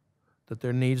virtue, that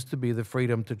there needs to be the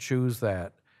freedom to choose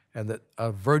that, and that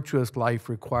a virtuous life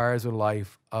requires a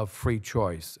life of free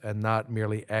choice and not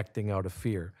merely acting out of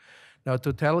fear. Now,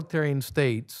 totalitarian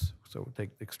states, so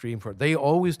take the extreme for it, they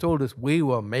always told us, we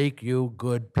will make you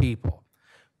good people.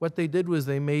 What they did was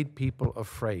they made people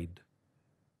afraid.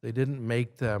 They didn't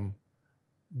make them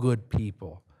good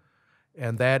people.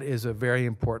 And that is a very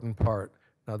important part.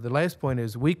 Now, the last point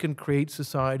is we can create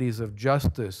societies of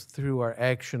justice through our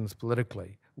actions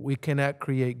politically. We cannot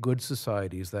create good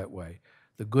societies that way.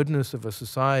 The goodness of a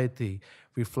society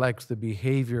reflects the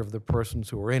behavior of the persons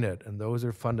who are in it, and those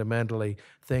are fundamentally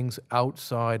things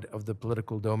outside of the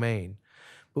political domain.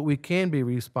 But we can be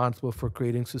responsible for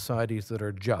creating societies that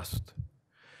are just.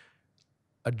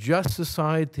 A just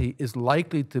society is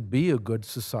likely to be a good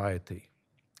society,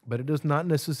 but it does not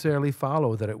necessarily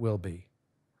follow that it will be.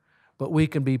 But we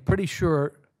can be pretty sure,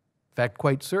 in fact,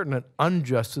 quite certain, an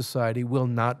unjust society will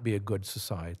not be a good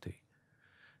society.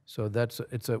 So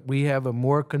we have a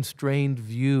more constrained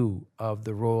view of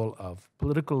the role of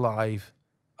political life,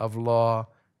 of law,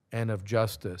 and of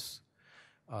justice.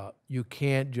 You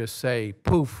can't just say,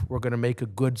 poof, we're going to make a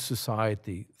good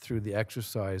society through the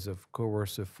exercise of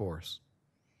coercive force.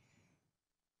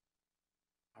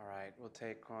 All right, we'll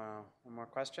take one more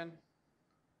question.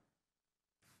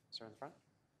 Sir in the front.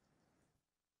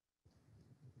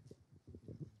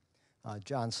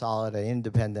 John Soliday,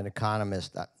 independent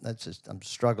economist. I'm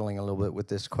struggling a little bit with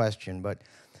this question, but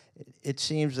it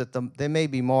seems that there may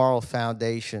be moral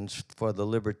foundations for the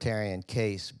libertarian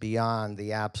case beyond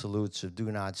the absolutes of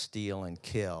do not steal and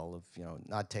kill, of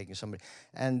not taking somebody,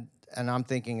 and I'm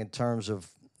thinking in terms of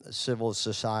civil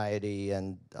society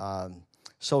and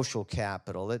social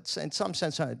capital. It's in some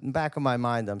sense, in the back of my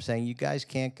mind, I'm saying you guys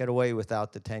can't get away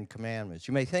without the Ten Commandments.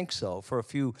 You may think so for a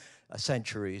few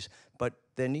centuries, but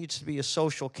there needs to be a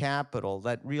social capital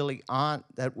that really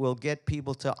that will get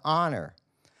people to honor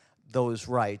those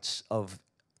rights of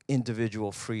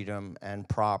individual freedom and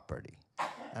property.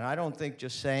 And I don't think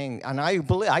just saying, and I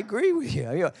agree with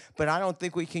you, but I don't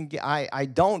think we can get, I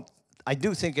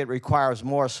do think it requires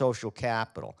more social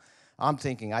capital. I'm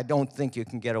thinking, I don't think you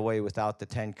can get away without the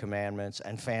Ten Commandments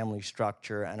and family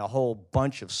structure and a whole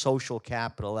bunch of social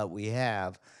capital that we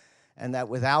have, and that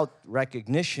without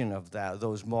recognition of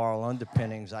those moral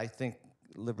underpinnings, I think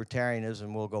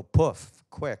libertarianism will go poof,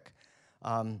 quick.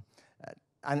 And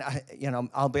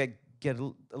I'll get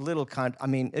a little,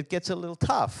 it gets a little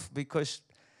tough because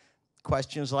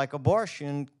questions like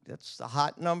abortion, that's a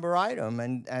hot number item,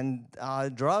 and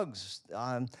drugs,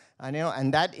 and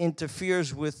that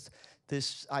interferes with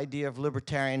this idea of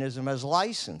libertarianism as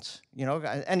license.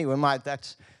 Anyway,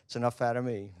 it's enough out of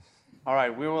me. All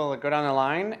right, we will go down the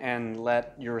line and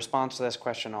let your response to this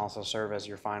question also serve as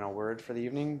your final word for the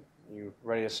evening. You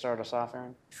ready to start us off,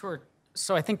 Aaron? Sure.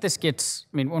 So I think this gets,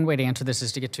 one way to answer this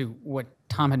is to get to what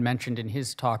Tom had mentioned in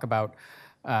his talk about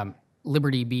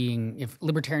liberty being, if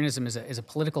libertarianism is a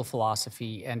political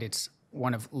philosophy and it's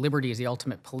one of liberty is the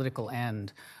ultimate political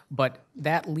end, but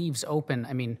that leaves open,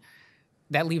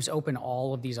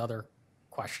 all of these other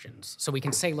questions. So we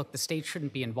can say, look, the state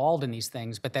shouldn't be involved in these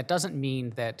things, but that doesn't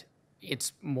mean that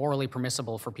it's morally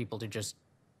permissible for people to just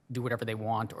do whatever they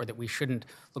want, or that we shouldn't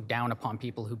look down upon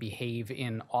people who behave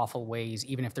in awful ways,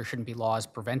 even if there shouldn't be laws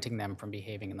preventing them from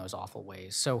behaving in those awful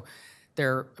ways. So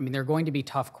there are going to be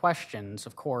tough questions.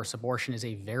 Of course, abortion is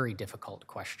a very difficult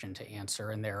question to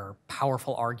answer, and there are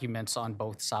powerful arguments on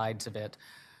both sides of it.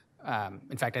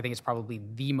 In fact, I think it's probably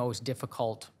the most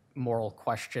difficult moral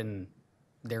question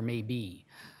there may be.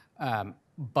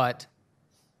 But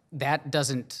that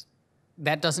doesn't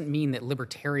mean that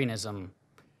libertarianism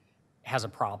has a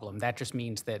problem. That just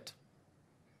means that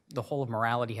the whole of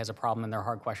morality has a problem, and there are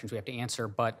hard questions we have to answer,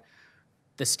 but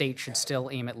the state should still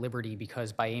aim at liberty,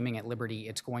 because by aiming at liberty,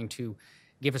 it's going to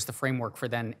give us the framework for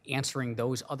then answering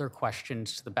those other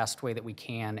questions the best way that we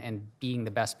can and being the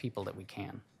best people that we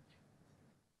can.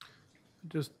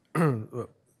 Just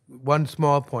one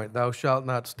small point, thou shalt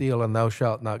not steal and thou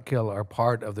shalt not kill are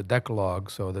part of the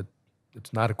Decalogue, so that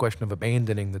it's not a question of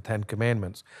abandoning the Ten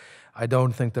Commandments. I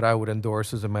don't think that I would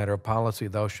endorse as a matter of policy,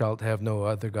 thou shalt have no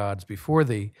other gods before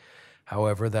thee.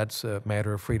 However, that's a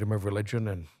matter of freedom of religion,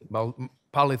 and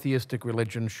polytheistic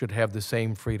religions should have the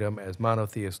same freedom as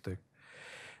monotheistic.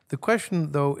 The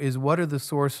question, though, is what are the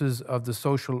sources of the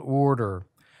social order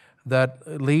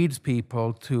that leads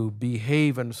people to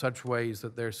behave in such ways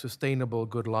that they're sustainable,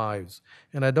 good lives.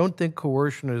 And I don't think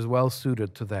coercion is well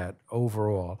suited to that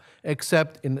overall,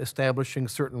 except in establishing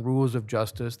certain rules of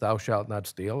justice, thou shalt not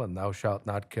steal and thou shalt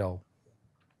not kill,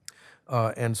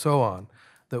 and so on,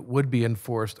 that would be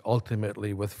enforced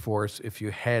ultimately with force if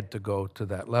you had to go to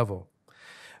that level.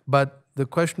 But the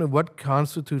question of what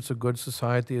constitutes a good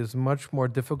society is much more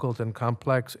difficult and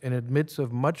complex and admits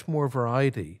of much more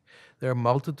variety. There are a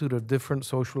multitude of different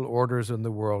social orders in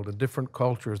the world and different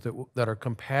cultures that are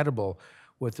compatible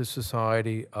with the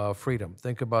society of freedom.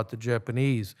 Think about the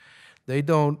Japanese.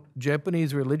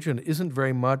 Japanese religion isn't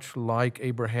very much like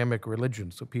Abrahamic religion.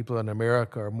 So people in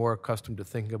America are more accustomed to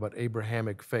thinking about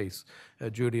Abrahamic faiths,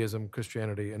 Judaism,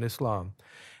 Christianity, and Islam.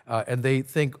 And they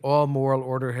think all moral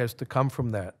order has to come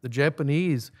from that. The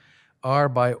Japanese are,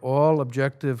 by all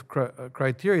objective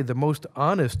criteria, the most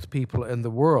honest people in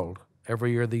the world.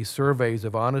 Every year, these surveys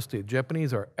of honesty, the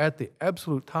Japanese are at the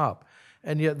absolute top,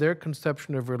 and yet their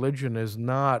conception of religion is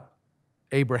not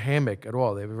Abrahamic at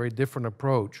all. They have a very different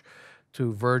approach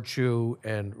to virtue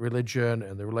and religion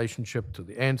and the relationship to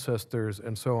the ancestors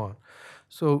and so on.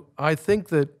 So I think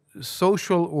that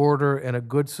social order and a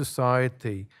good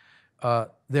society,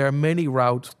 there are many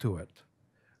routes to it.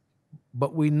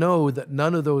 But we know that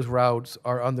none of those routes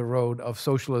are on the road of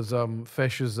socialism,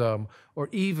 fascism, or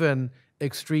even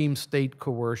extreme state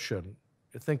coercion.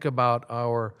 Think about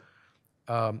our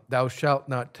thou shalt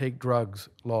not take drugs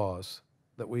laws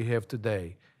that we have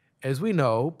today. As we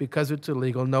know, because it's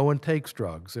illegal, no one takes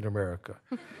drugs in America.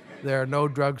 There are no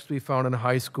drugs to be found in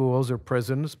high schools or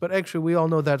prisons, but actually we all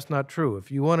know that's not true. If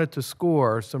you wanted to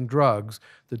score some drugs,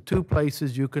 the two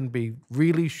places you can be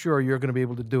really sure you're going to be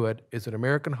able to do it is an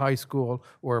American high school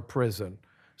or a prison.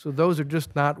 So those are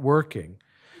just not working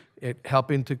at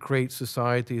helping to create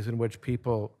societies in which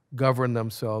people govern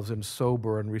themselves in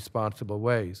sober and responsible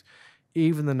ways.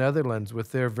 Even the Netherlands,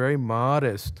 with their very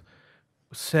modest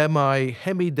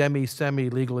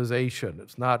semi-legalization,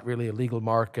 it's not really a legal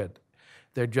market.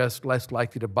 They're just less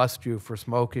likely to bust you for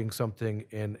smoking something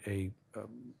in a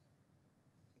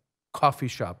coffee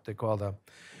shop, they call them.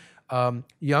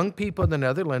 Young people in the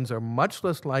Netherlands are much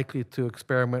less likely to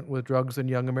experiment with drugs than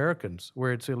young Americans,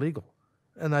 where it's illegal.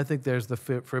 And I think there's the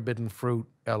forbidden fruit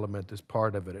element as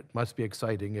part of it. It must be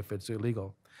exciting if it's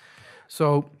illegal.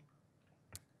 So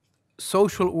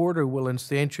social order will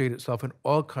instantiate itself in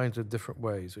all kinds of different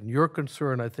ways. And your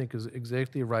concern, I think, is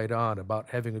exactly right on about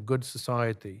having a good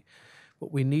society.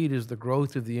 What we need is the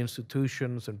growth of the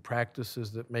institutions and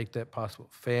practices that make that possible.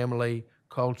 Family,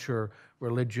 culture,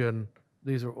 religion,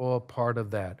 these are all part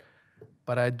of that.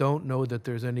 But I don't know that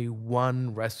there's any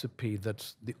one recipe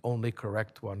that's the only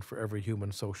correct one for every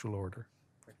human social order.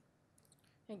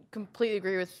 I completely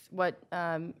agree with what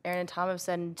Aaron and Tom have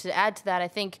said. And to add to that, I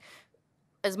think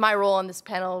as my role on this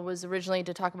panel was originally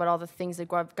to talk about all the things that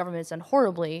government has done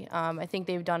horribly, I think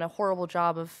they've done a horrible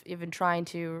job of even trying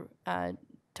to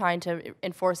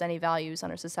enforce any values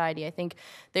on our society. I think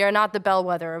they are not the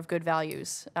bellwether of good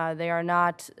values. They are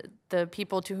not the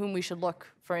people to whom we should look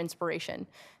for inspiration.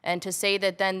 And to say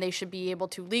that then they should be able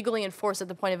to legally enforce at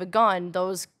the point of a gun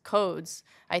those codes,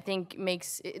 I think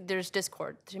there's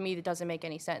discord. To me, that doesn't make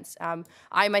any sense.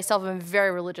 I myself am a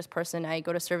very religious person. I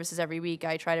go to services every week.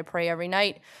 I try to pray every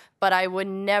night. But I would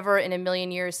never in a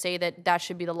million years say that that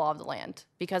should be the law of the land,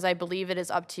 because I believe it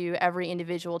is up to every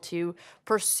individual to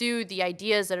pursue the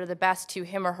ideas that are the best to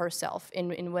him or herself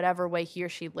in whatever way he or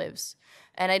she lives.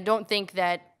 And I don't think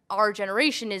that our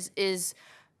generation is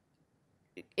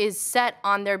set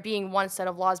on there being one set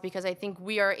of laws, because I think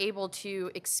we are able to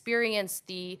experience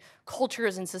the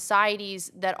cultures and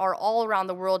societies that are all around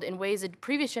the world in ways that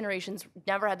previous generations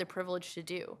never had the privilege to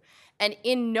do. And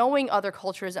in knowing other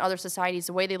cultures and other societies,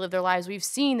 the way they live their lives, we've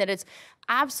seen that it's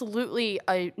absolutely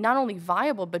a not only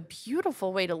viable but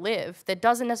beautiful way to live that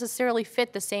doesn't necessarily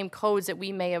fit the same codes that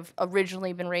we may have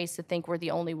originally been raised to think we're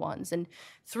the only ones. And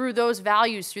through those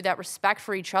values, through that respect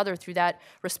for each other, through that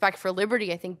respect for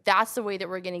liberty, I think that's the way that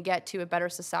we're going to get to a better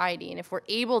society. And if we're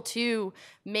able to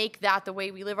make that the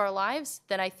way we live our lives,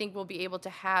 then I think we'll be able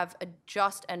to have a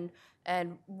just and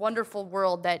wonderful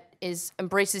world that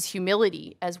embraces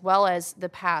humility as well as the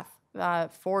path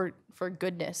for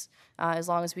goodness, as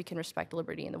long as we can respect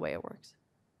liberty in the way it works.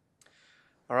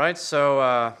 All right,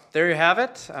 so there you have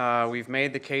it. We've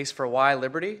made the case for why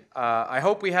liberty. I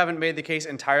hope we haven't made the case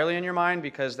entirely in your mind,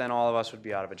 because then all of us would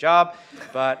be out of a job.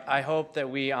 But I hope that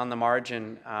we, on the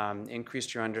margin,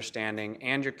 increased your understanding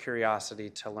and your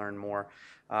curiosity to learn more.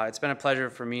 It's been a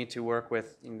pleasure for me to work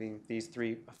with these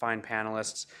three fine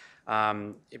panelists.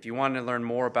 If you want to learn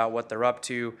more about what they're up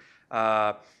to,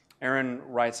 Aaron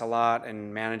writes a lot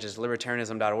and manages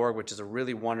Libertarianism.org, which is a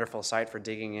really wonderful site for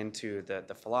digging into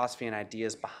the philosophy and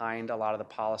ideas behind a lot of the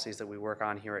policies that we work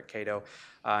on here at Cato.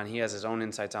 And he has his own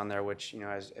insights on there, which,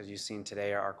 as you've seen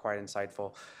today, are quite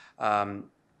insightful.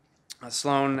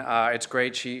 Sloan, it's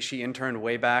great. She interned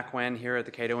way back when here at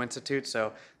the Cato Institute,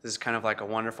 so this is kind of like a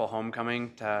wonderful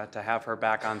homecoming to have her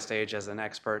back on stage as an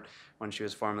expert when she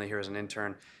was formerly here as an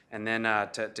intern. And then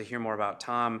to hear more about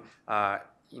Tom, I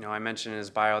mentioned in his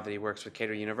bio that he works with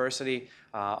Cato University.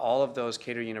 All of those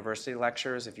Cato University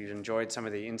lectures, if you enjoyed some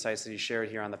of the insights that he shared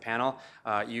here on the panel,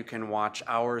 you can watch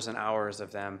hours and hours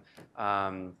of them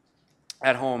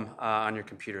at home on your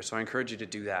computer. So I encourage you to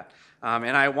do that.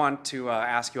 And I want to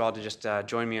ask you all to just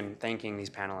join me in thanking these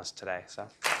panelists today. So.